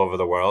servers all over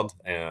the world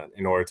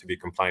in order to be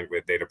compliant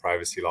with data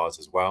privacy laws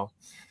as well.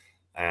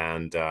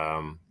 And,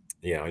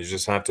 you know, you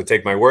just have to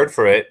take my word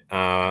for it.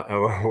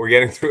 And we're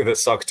getting through the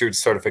SOC 2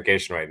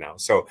 certification right now.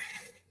 So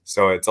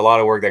it's a lot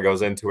of work that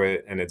goes into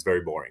it, and it's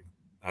very boring.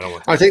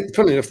 I think,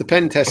 funnily enough, the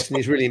pen testing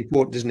is really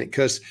important, isn't it?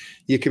 Because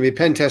you can be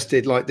pen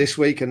tested like this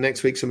week, and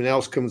next week something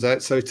else comes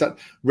out. So it's that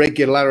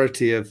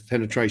regularity of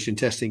penetration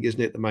testing, isn't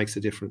it, that makes the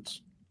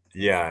difference?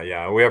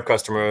 Yeah. We have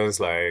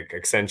customers like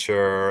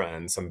Accenture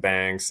and some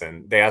banks,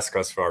 and they ask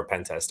us for our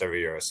pen test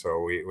every year. So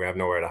we have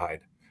nowhere to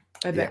hide.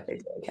 I bet they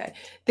do. Okay.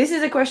 This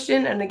is a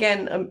question, and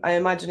again, I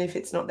imagine if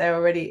it's not there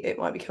already, it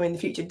might be coming in the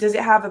future. Does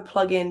it have a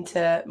plug-in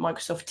to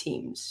Microsoft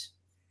Teams?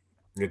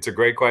 It's a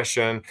great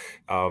question.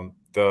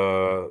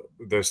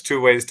 There's two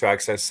ways to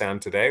access SAM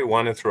today.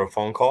 One is through a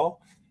phone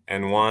call,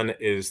 and one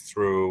is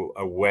through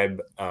a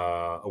web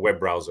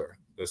browser.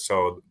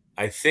 So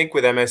I think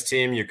with MS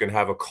Team, you can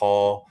have a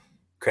call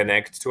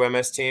connect to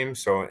MS Team.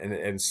 So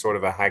in sort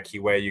of a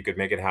hacky way, you could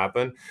make it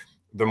happen.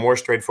 The more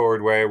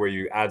straightforward way, where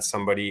you add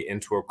somebody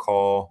into a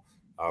call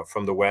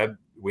from the web,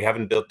 we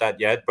haven't built that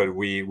yet, but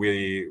we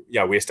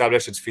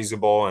established it's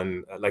feasible,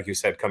 and like you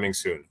said, coming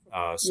soon.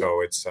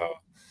 So it's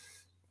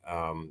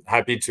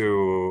happy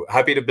to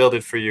build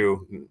it for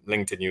you,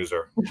 LinkedIn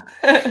user.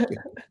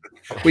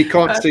 We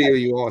can't see who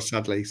you are,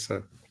 sadly.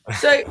 So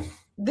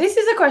this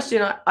is a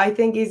question I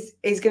think is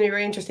going to be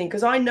very interesting,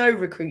 because I know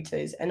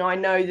recruiters, and I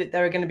know that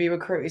there are going to be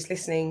recruiters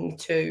listening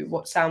to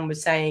what Sam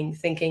was saying,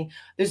 thinking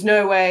there's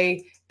no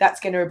way that's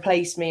going to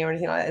replace me or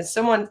anything like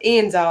that.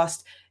 Ian's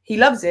asked, he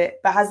loves it,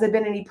 but has there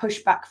been any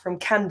pushback from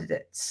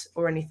candidates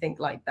or anything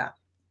like that?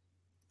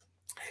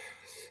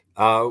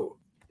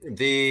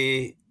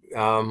 The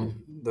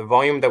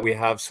volume that we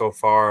have so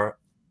far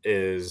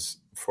is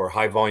for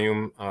high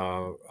volume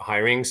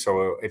hiring.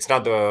 So it's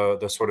not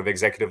the sort of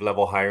executive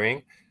level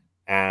hiring.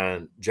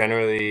 And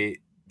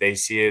generally they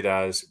see it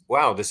as,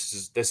 wow, this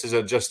is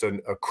just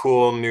a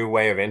cool new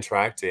way of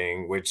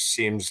interacting, which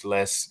seems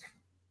less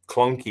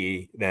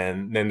clunky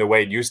than the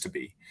way it used to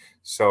be.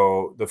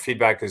 So the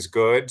feedback is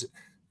good.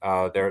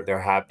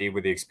 They're happy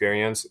with the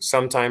experience.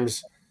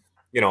 Sometimes,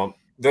 you know,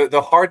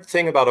 the hard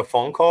thing about a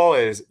phone call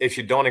is if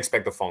you don't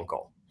expect the phone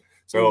call.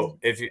 So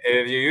if you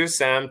use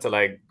Sam to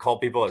like call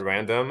people at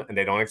random and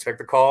they don't expect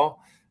the call,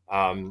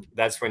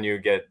 that's when you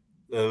get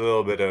a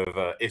little bit of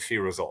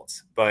iffy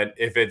results. But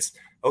if it's,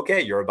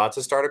 okay, you're about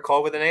to start a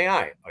call with an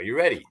AI, are you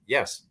ready?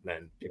 Yes.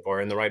 Then people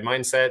are in the right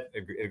mindset.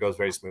 It goes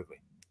very smoothly.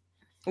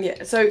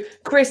 Yeah, so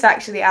Chris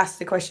actually asked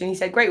the question. He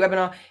said, great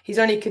webinar. His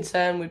only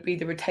concern would be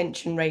the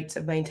retention rates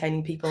of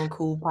maintaining people on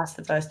call past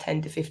the first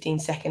 10 to 15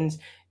 seconds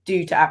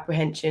due to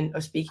apprehension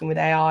of speaking with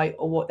AI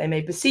or what they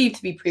may perceive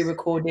to be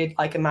pre-recorded,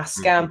 like a mass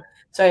scam.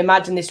 So I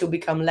imagine this will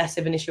become less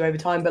of an issue over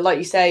time. But like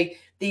you say,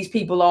 these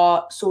people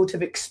are sort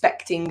of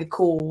expecting a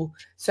call,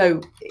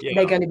 so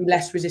they're going to be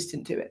less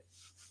resistant to it.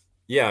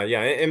 Yeah.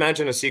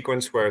 Imagine a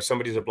sequence where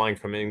somebody's applying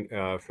from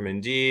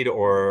Indeed,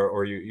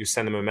 or you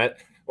send them a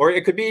or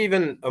it could be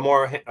even a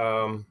more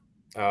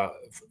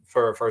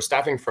for a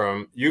staffing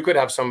firm. You could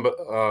have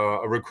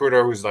a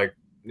recruiter who's like,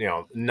 you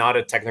know, not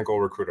a technical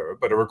recruiter,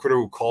 but a recruiter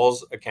who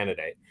calls a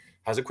candidate,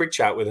 has a quick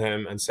chat with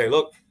him, and say,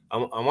 look,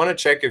 I want to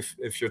check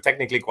if you're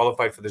technically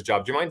qualified for this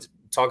job. Do you mind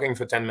talking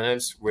for 10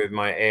 minutes with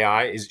my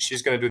AI?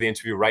 She's going to do the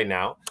interview right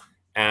now,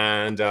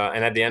 and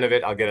at the end of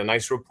it, I'll get a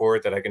nice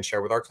report that I can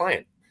share with our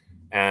client.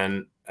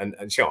 And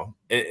you know,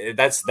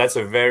 that's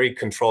a very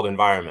controlled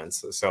environment.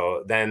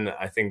 So then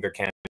I think the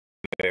candidate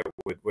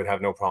would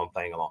have no problem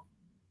playing along.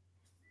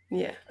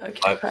 Yeah.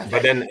 Okay.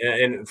 But then,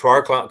 and for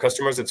our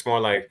customers, it's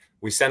more like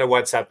we send a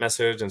WhatsApp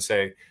message and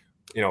say,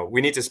 you know,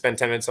 we need to spend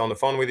 10 minutes on the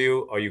phone with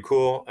you. Are you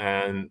cool?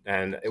 And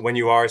when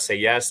you are, say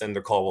yes, and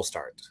the call will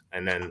start.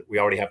 And then we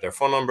already have their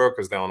phone number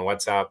because they're on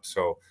WhatsApp.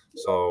 So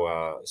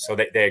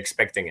they're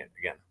expecting it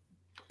again.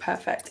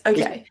 Perfect.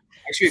 Okay.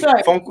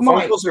 Actually, phone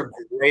calls are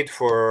great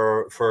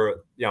for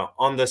you know,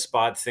 on the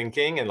spot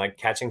thinking and like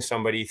catching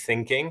somebody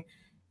thinking,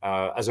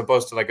 as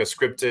opposed to like a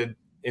scripted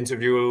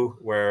interview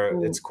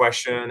where it's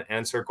question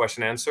answer.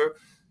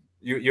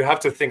 You have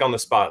to think on the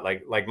spot,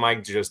 like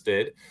Mike just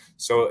did.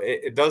 So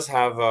it does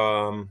have,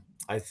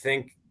 I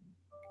think,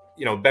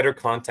 you know, better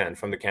content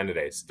from the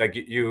candidates. Like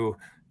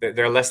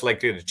they're less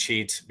likely to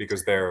cheat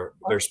because they're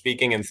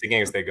speaking and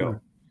thinking as they go.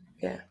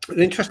 Yeah.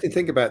 An interesting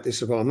thing about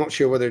this as well, I'm not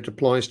sure whether it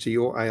applies to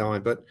your AI,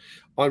 but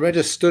I read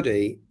a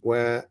study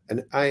where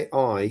an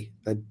AI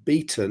had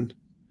beaten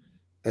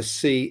a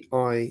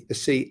CIA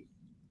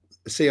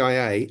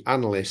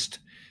analyst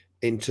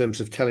in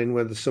terms of telling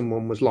whether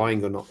someone was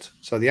lying or not.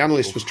 So the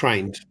analyst was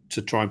trained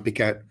to try and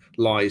pick out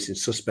lies in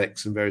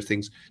suspects and various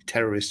things,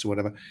 terrorists or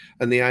whatever.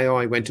 And the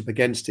AI went up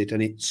against it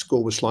and its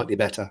score was slightly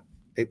better.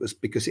 It was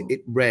because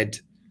it read,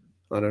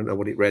 I don't know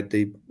what it read,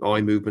 the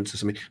eye movements or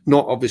something.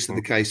 Not obviously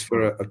the case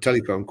for a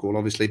telephone call,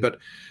 obviously, but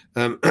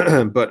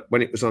but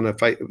when it was on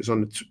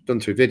done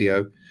through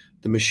video,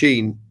 the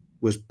machine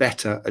was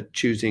better at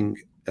choosing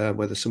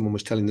whether someone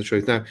was telling the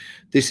truth. Now,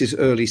 this is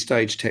early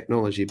stage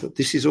technology, but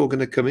this is all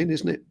going to come in,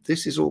 isn't it?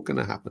 This is all going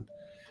to happen.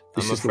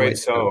 I'm afraid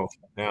so.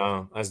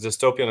 Yeah, as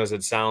dystopian as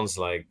it sounds,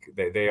 like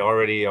they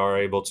already are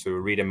able to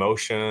read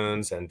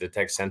emotions and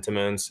detect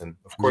sentiments, and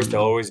of course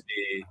there'll always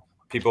be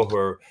people who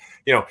are,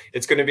 you know,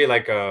 it's going to be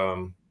like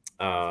a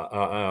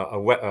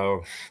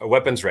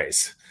weapons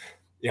race.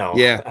 You know,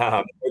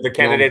 the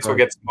candidates will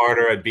get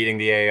smarter at beating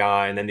the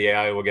AI, and then the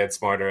AI will get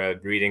smarter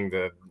at reading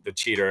the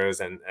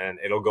cheaters, and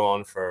it'll go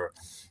on for,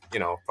 you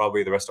know,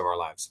 probably the rest of our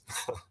lives.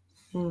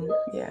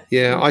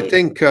 Yeah, I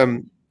think.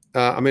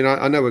 I mean,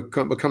 I know we're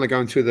kind of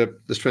going through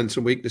the strengths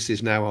and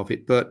weaknesses now of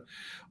it, but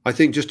I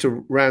think just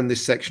to round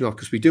this section off,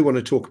 because we do want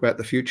to talk about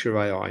the future of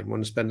AI, I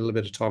want to spend a little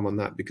bit of time on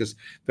that, because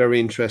very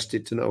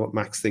interested to know what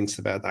Max thinks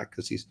about that,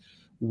 because he's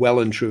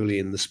well and truly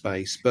in the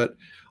space. But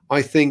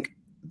I think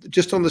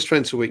just on the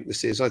strengths and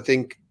weaknesses, I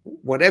think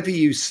whatever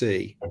you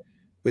see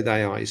with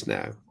AIs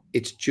now,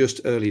 it's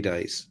just early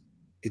days.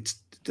 It's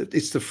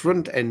the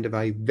front end of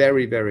a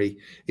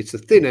it's the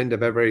thin end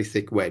of a very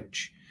thick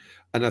wedge.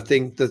 And I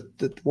think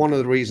that one of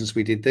the reasons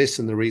we did this,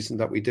 and the reason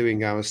that we're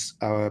doing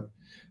our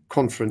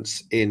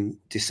conference in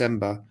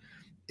December,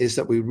 is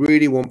that we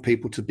really want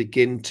people to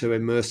begin to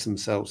immerse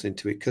themselves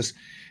into it, because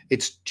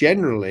it's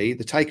generally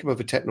the take-up of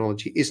a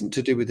technology isn't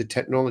to do with the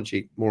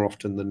technology more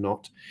often than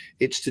not.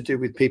 It's to do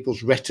with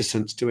people's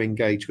reticence to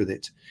engage with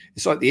it.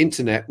 It's like the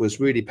internet was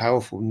really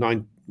powerful,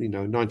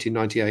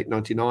 1998,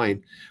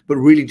 99, but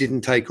really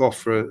didn't take off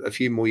for a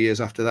few more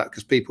years after that,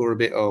 because people were a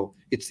bit, oh,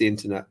 it's the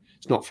internet.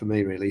 It's not for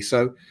me, really.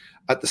 So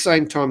at the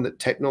same time that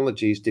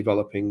technology is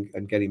developing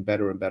and getting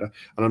better and better,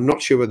 and I'm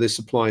not sure whether this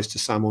applies to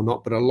Sam or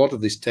not, but a lot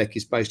of this tech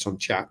is based on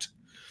chat.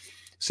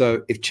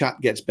 So if chat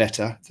gets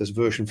better, if there's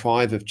version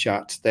 5 of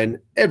chat, then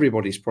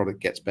everybody's product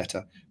gets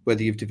better,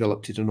 whether you've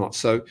developed it or not.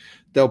 So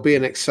there'll be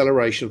an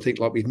acceleration, I think,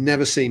 like we've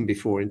never seen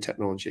before in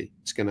technology.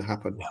 It's going to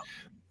happen.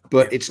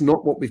 But it's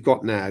not what we've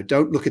got now.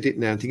 Don't look at it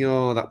now and think,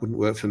 oh, that wouldn't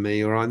work for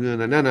me, or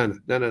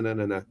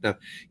no.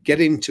 Get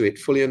into it,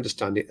 fully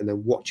understand it, and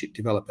then watch it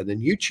develop. And then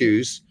you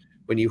choose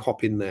when you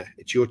hop in there.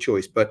 It's your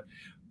choice. But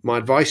my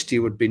advice to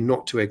you would be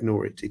not to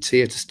ignore it. It's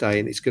here to stay,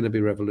 and it's going to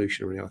be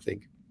revolutionary, I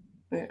think.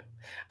 Yeah.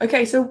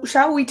 Okay, so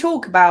shall we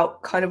talk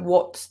about kind of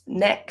what's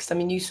next? I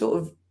mean, you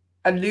sort of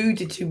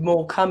alluded to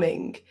more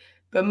coming,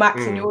 but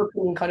Max, in your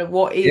opinion, kind of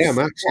what is... Yeah,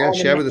 Max,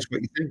 share with us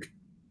what you think.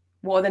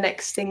 What are the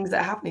next things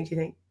that are happening, do you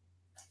think?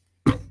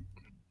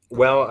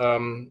 Well,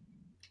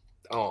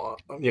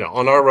 you know,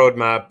 on our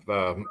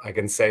roadmap, I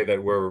can say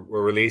that we're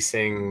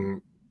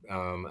releasing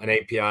an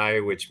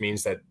API, which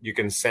means that you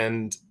can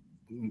send,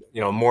 you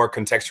know, more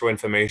contextual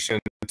information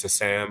to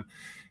Sam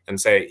and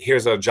say,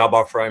 here's a job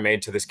offer I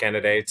made to this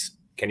candidate.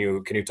 Can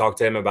you talk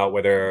to him about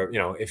whether, you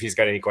know, if he's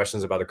got any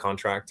questions about the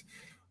contract?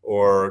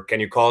 Or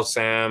can you call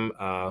Sam,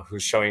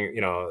 who's showing,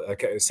 you know,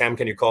 Sam,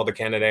 can you call the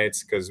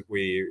candidates? Because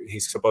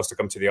he's supposed to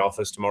come to the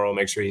office tomorrow,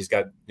 make sure he's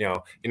got, you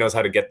know, he knows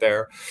how to get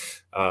there,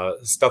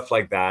 stuff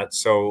like that.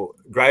 So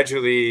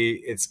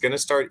gradually it's going to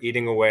start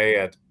eating away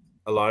at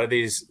a lot of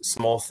these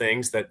small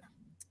things that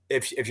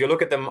if you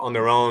look at them on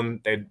their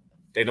own,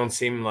 they don't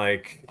seem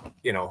like,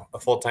 you know, a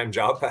full-time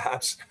job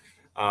perhaps.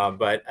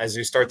 But as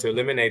you start to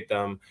eliminate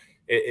them,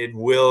 it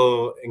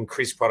will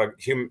increase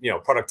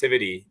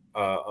productivity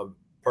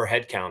per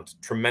head count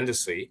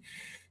tremendously.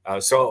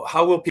 So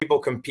how will people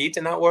compete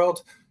in that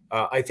world?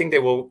 I think they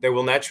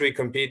will naturally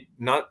compete,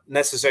 not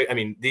necessarily, I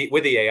mean,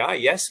 with the AI,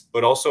 yes,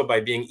 but also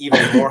by being even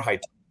more high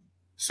tech.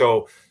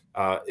 So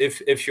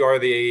if you are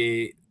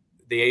the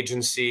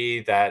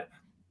agency that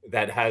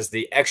has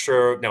the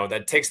extra,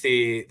 that takes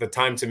the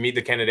time to meet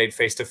the candidate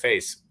face to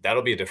face,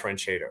 that'll be a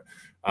differentiator.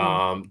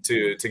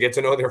 To get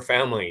to know their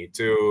family,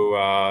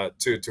 to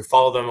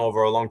follow them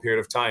over a long period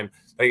of time.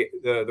 Like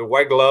the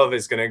white glove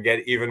is going to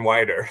get even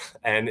wider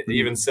and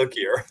even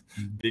silkier,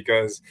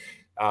 because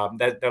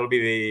that'll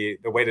be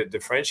the way to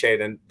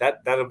differentiate, and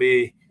that'll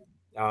be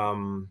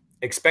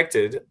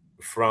expected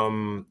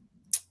from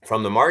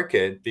the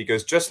market,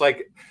 because just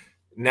like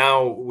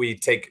now we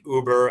take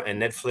Uber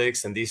and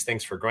Netflix and these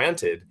things for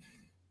granted,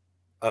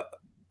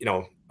 you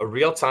know, a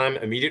real-time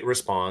immediate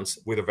response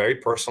with a very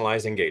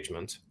personalized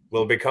engagement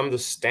will become the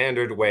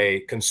standard way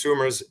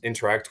consumers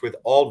interact with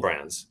all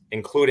brands,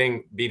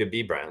 including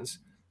B2B brands.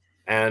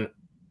 And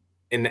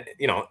in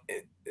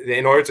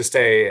order to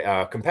stay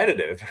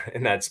competitive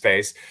in that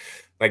space,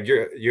 like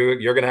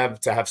you're going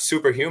to have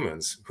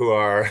superhumans who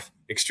are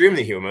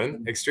extremely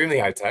human, extremely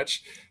high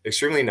touch,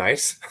 extremely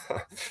nice.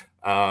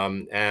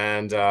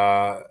 And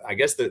I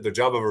guess the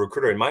job of a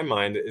recruiter, in my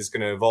mind, is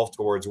going to evolve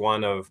towards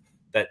one of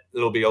that.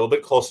 It'll be a little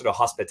bit closer to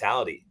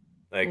hospitality.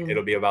 Like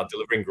it'll be about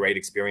delivering great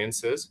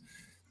experiences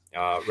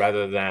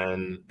rather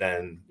than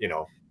you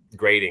know,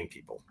 grading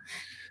people.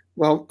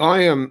 Well,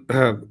 I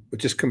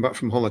just come back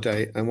from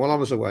holiday, and while I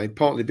was away,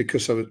 partly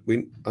because I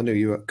knew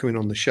you were coming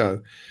on the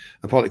show,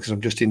 and partly because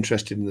I'm just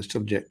interested in the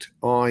subject,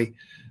 I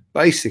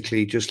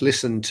basically just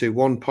listened to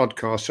one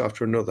podcast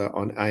after another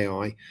on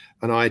AI,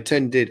 and I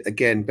attended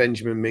again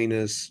Benjamin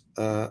Mina's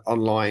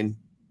online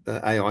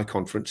AI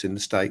conference in the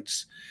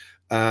States,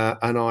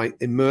 and I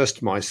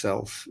immersed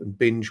myself and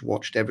binge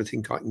watched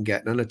everything I can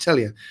get. And I tell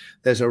you,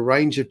 there's a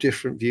range of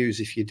different views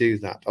if you do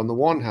that. On the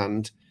one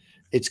hand,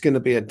 it's going to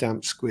be a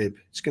damp squib.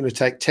 It's going to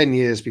take 10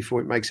 years before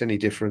it makes any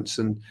difference.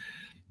 And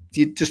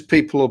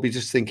people will be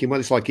just thinking, well,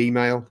 it's like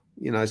email.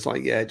 You know, it's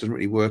like, yeah, it doesn't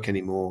really work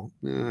anymore.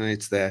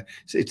 It's there.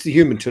 It's the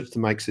human touch that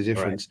makes the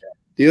difference. Right.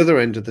 The other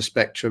end of the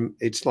spectrum,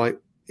 it's like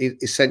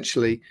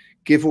essentially,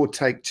 give or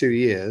take 2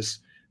 years,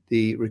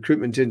 the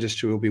recruitment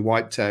industry will be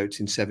wiped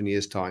out in 7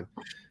 years' time,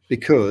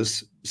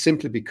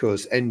 simply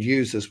because end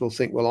users will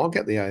think, well, I'll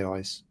get the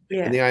AIs.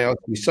 Yeah. And the AI will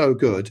be so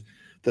good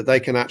that they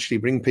can actually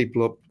bring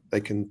people up. They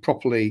can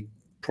properly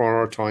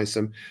prioritize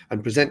them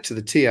and present to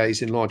the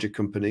TAs in larger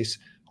companies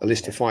a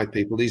list of 5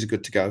 people. These are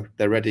good to go.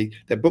 They're ready.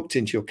 They're booked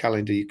into your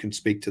calendar. You can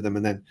speak to them,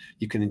 and then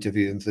you can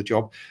interview them for the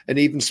job. And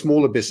even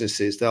smaller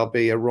businesses, there'll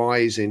be a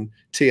rise in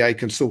TA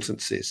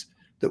consultancies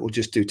that will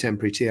just do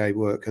temporary TA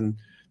work, and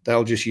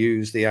they'll just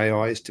use the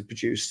AIs to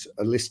produce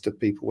a list of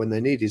people when they're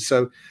needed.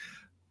 So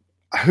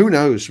who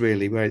knows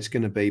really where it's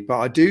going to be. But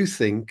I do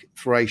think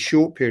for a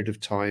short period of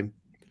time,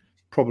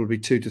 probably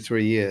 2 to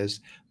 3 years,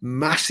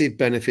 massive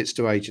benefits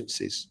to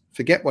agencies.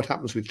 Forget what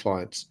happens with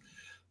clients.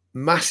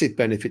 Massive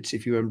benefits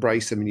if you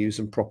embrace them and use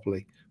them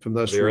properly from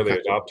those early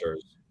adopters.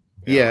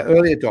 Yeah,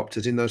 early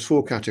adopters in those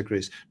 4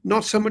 categories.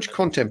 Not so much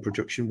content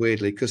production,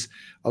 weirdly, because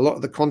a lot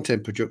of the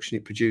content production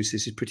it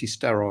produces is pretty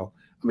sterile.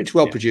 I mean, it's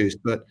well produced,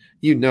 but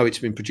you know it's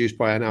been produced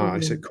by an AI,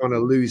 so it kind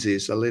of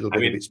loses a little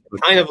bit of its.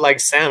 Kind of like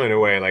Sam in a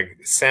way. Like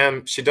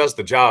Sam, she does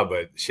the job,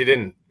 but she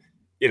didn't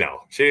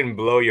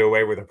blow you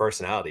away with her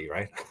personality,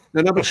 right?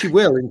 No, but she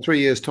will in 3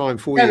 years' time,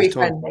 4 years'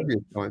 time, 5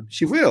 years' time.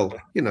 She will.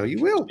 You know, you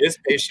will. She is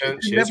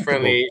patient. She is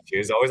friendly. She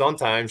is always on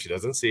time. She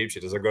doesn't sleep. She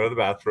doesn't go to the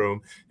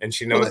bathroom, and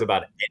she knows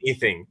about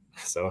anything.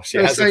 So she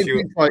has a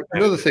few. Like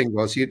another thing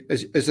was, you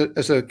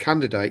as a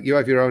candidate, you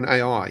have your own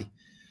AI,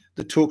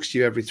 that talks to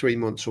you every 3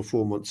 months or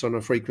 4 months on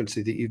a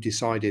frequency that you've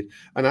decided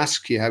and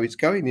asks you how it's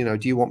going. You know,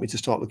 do you want me to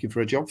start looking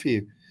for a job for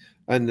you?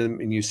 And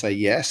then you say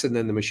yes, and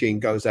then the machine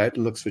goes out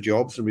and looks for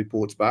jobs and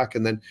reports back,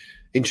 and then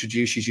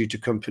introduces you to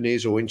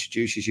companies or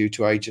introduces you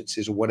to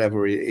agencies or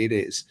whatever it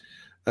is.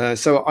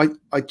 So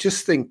I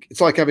just think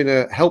it's like having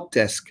a help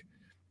desk.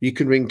 You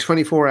can ring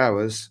 24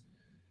 hours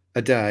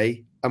a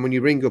day, and when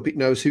you ring up, it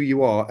knows who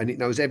you are, and it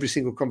knows every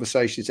single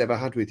conversation it's ever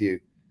had with you.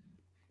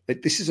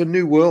 This is a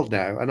new world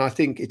now, and I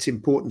think it's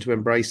important to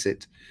embrace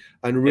it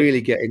and really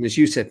get in, as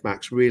you said,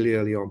 Max, really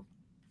early on.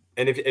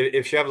 And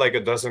if you have like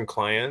a dozen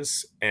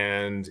clients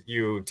and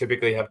you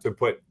typically have to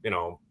put, you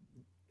know,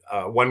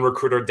 one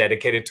recruiter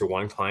dedicated to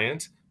one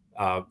client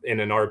in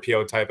an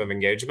RPO type of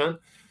engagement,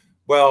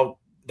 well,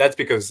 that's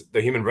because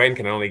the human brain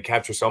can only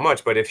capture so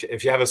much. But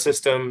if you have a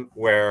system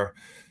where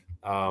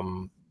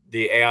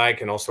the AI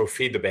can also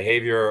feed the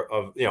behavior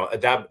of, you know,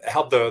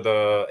 help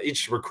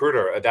each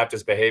recruiter adapt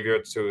his behavior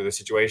to the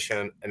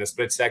situation in a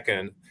split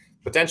second,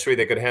 potentially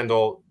they could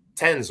handle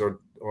tens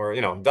or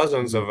you know,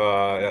 dozens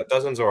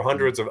or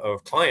hundreds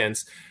of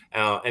clients,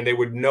 and they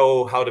would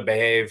know how to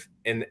behave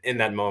in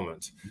that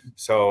moment.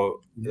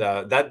 So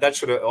that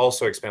should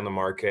also expand the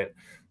market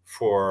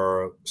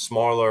for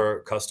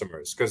smaller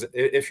customers. Because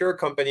if you're a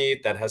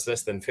company that has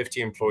less than 50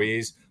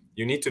 employees,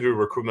 you need to do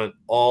recruitment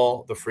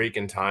all the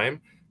freaking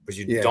time, but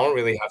you don't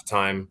really have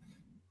time.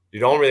 You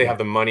don't really have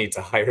the money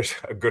to hire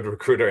a good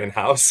recruiter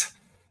in-house.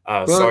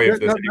 Sorry if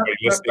there's anybody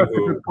listening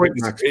who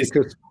disagrees.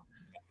 Because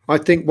I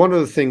think one of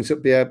the things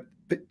that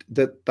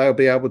they'll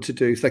be able to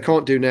do, if they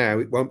can't do now,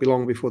 it won't be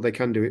long before they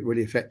can do it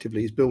really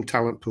effectively, is build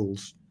talent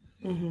pools.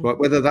 Right?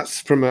 Whether that's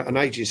from an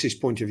agency's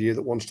point of view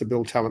that wants to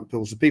build talent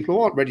pools of people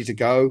who aren't ready to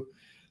go,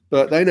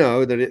 but they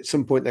know that at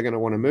some point they're going to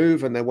want to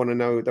move, and they want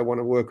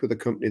to work with a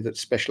company that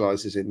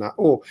specializes in that.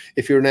 Or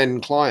if you're an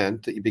end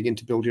client, that you begin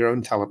to build your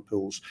own talent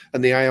pools,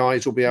 and the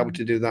AIs will be able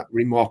to do that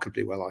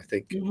remarkably well, I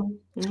think.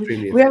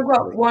 We have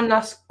got one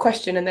last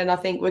question, and then I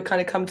think we're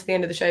kind of come to the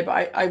end of the show,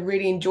 but I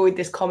really enjoyed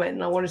this comment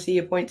and I want to see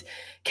your point.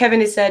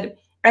 Kevin has said,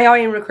 AI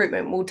in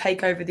recruitment will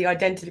take over the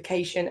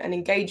identification and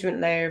engagement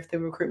layer of the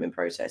recruitment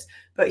process,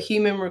 but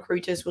human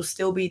recruiters will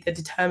still be the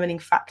determining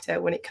factor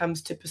when it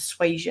comes to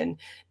persuasion.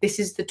 This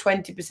is the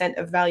 20%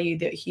 of value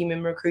that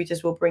human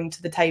recruiters will bring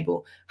to the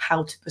table.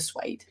 How to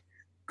persuade.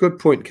 Good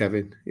point,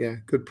 Kevin. Yeah,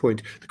 good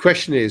point. The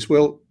question is,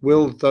 will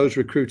those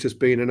recruiters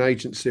be in an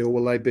agency, or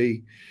will they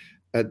be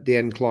at the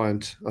end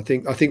client? I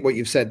think what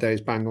you've said there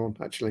is bang on,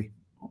 actually,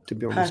 to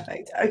be honest.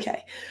 Perfect.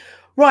 Okay.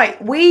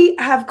 Right, we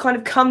have kind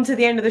of come to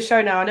the end of the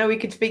show now. I know we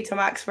could speak to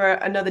Max for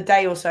another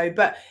day or so,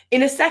 but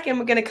in a second,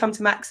 we're going to come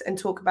to Max and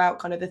talk about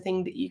kind of the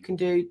thing that you can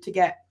do to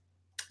get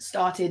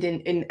started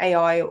in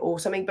AI or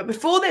something. But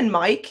before then,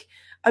 Mike,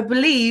 I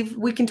believe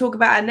we can talk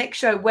about our next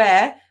show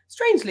where,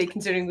 strangely,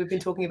 considering we've been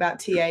talking about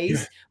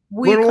TAs,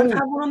 we kind of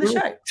have one on the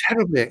show.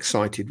 Terribly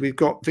excited. We've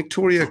got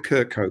Victoria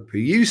Kirkhope, who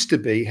used to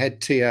be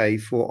head TA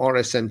for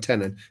RSN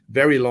Tennant,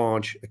 very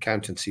large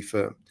accountancy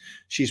firm.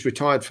 She's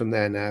retired from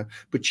there now,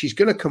 but she's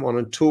going to come on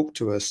and talk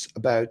to us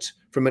about,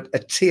 from a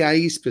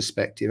TA's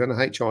perspective, and a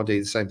HRD,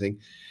 the same thing.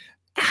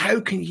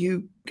 How can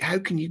you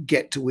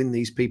get to win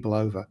these people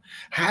over?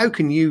 How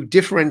can you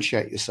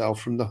differentiate yourself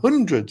from the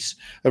hundreds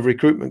of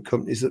recruitment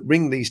companies that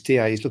ring these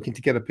TAs looking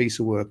to get a piece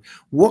of work?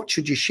 What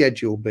should your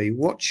schedule be?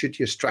 What should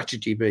your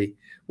strategy be?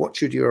 What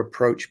should your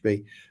approach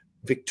be?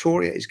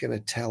 Victoria is going to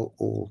tell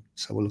all.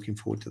 So we're looking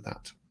forward to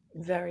that.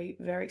 Very,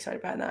 very excited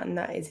about that. And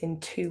that is in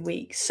 2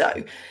 weeks.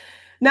 So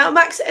now,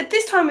 Max, at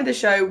this time of the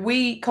show,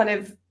 we kind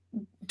of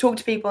talk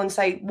to people and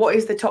say, what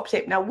is the top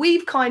tip? Now,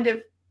 we've kind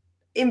of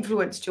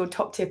influenced your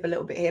top tip a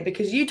little bit here,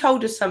 because you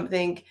told us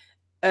something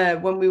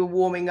when we were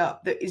warming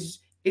up that is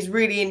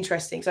really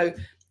interesting. So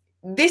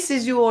this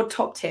is your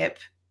top tip,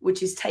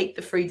 which is take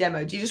the free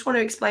demo. Do you just want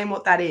to explain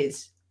what that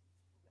is?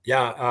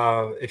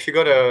 Yeah, if you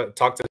go to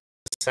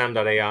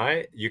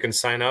talktosam.ai, you can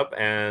sign up,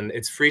 and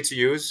it's free to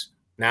use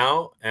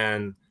now.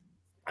 And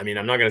I mean,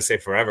 I'm not going to say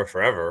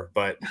forever,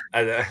 but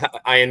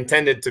I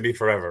intend it to be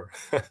forever.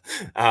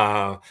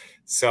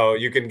 So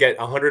you can get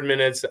 100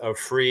 minutes of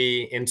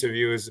free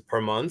interviews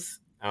per month,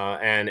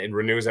 and it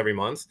renews every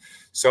month.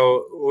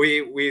 So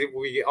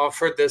we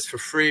offered this for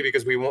free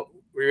because we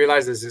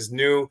realize this is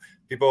new.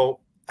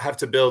 People have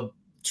to build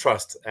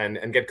trust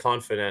and get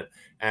confident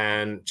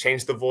and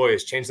change the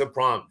voice, change the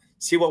prompt,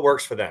 see what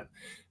works for them.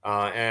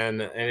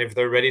 And if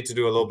they're ready to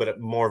do a little bit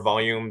more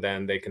volume,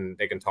 then they can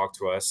talk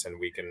to us, and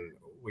we can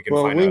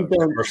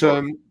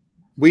find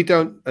we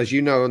don't, as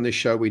you know, on this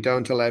show, we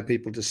don't allow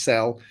people to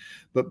sell,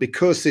 but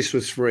because this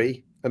was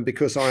free, and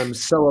because I am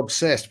so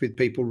obsessed with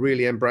people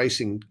really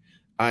embracing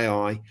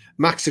AI,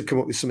 Max had come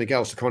up with something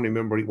else. I can't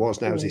remember what it was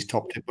now as his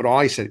top tip, but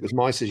I said it was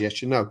my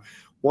suggestion. No,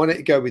 why don't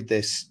you go with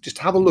this? Just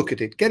have a look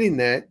at it, get in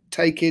there,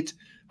 take it,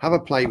 have a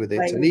play with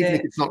it. And even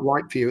if it's not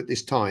right for you at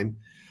this time,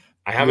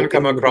 I haven't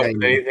come across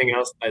anything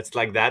else that's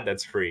like that.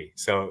 That's free.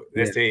 So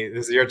this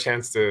is your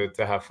chance to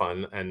have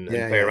fun and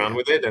play around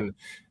with it.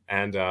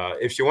 And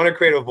if you want to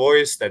create a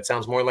voice that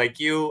sounds more like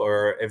you,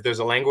 or if there's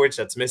a language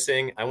that's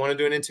missing, I want to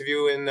do an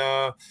interview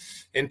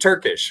in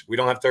Turkish. We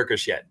don't have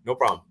Turkish yet. No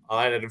problem. I'll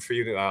add it for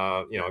you, in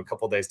a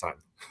couple of days' time.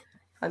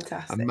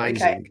 Fantastic.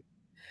 Amazing. Okay.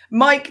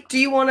 Mike, do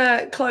you want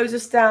to close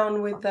us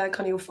down with kind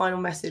of your final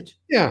message?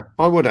 Yeah,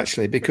 I would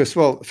actually, because,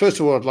 well, first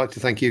of all, I'd like to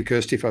thank you,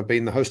 Kirsty, for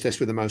being the hostess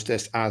with the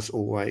mostest, as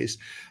always.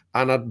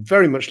 And I'd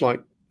very much like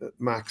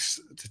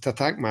Max to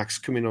thank Max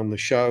coming on the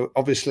show.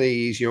 Obviously,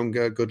 he's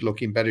younger, good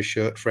looking, better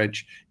shirt,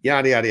 French,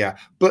 yada, yada, yada.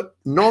 But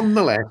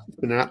nonetheless, it's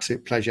been an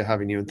absolute pleasure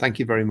having you. And thank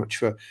you very much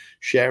for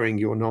sharing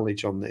your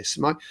knowledge on this.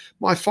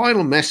 My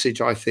final message,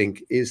 I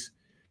think, is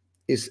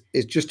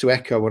just to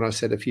echo what I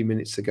said a few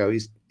minutes ago,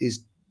 is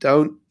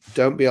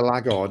don't be a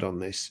laggard on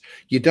this.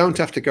 You don't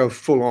have to go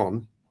full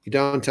on. You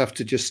don't have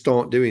to just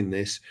start doing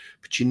this,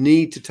 but you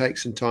need to take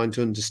some time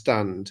to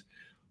understand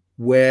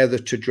where the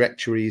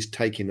trajectory is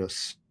taking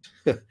us,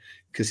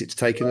 because it's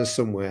taken us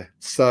somewhere.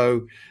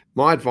 So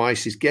my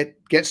advice is get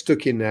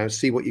stuck in now,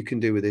 see what you can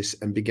do with this,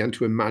 and begin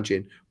to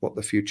imagine what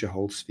the future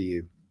holds for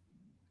you.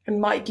 And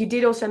Mike, you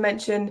did also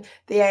mention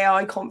the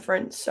AI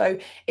conference. So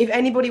if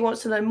anybody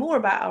wants to learn more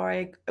about our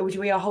AI, which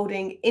we are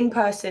holding in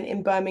person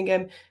in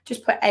Birmingham,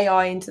 just put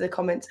AI into the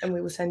comments and we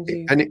will send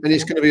you. And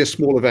it's going to be a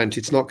small event.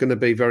 It's not going to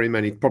be very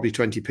many, probably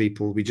 20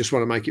 people. We just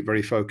want to make it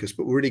very focused,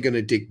 but we're really going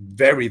to dig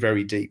very,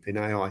 very deep in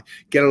AI,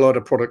 get a lot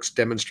of products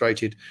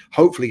demonstrated,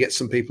 hopefully get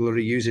some people that are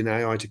using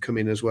AI to come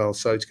in as well.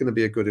 So it's going to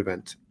be a good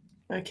event.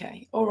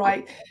 Okay. All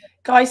right.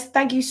 Guys,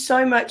 thank you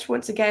so much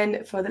once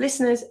again for the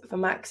listeners, for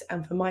Max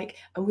and for Mike,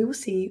 and we will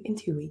see you in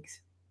 2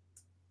 weeks.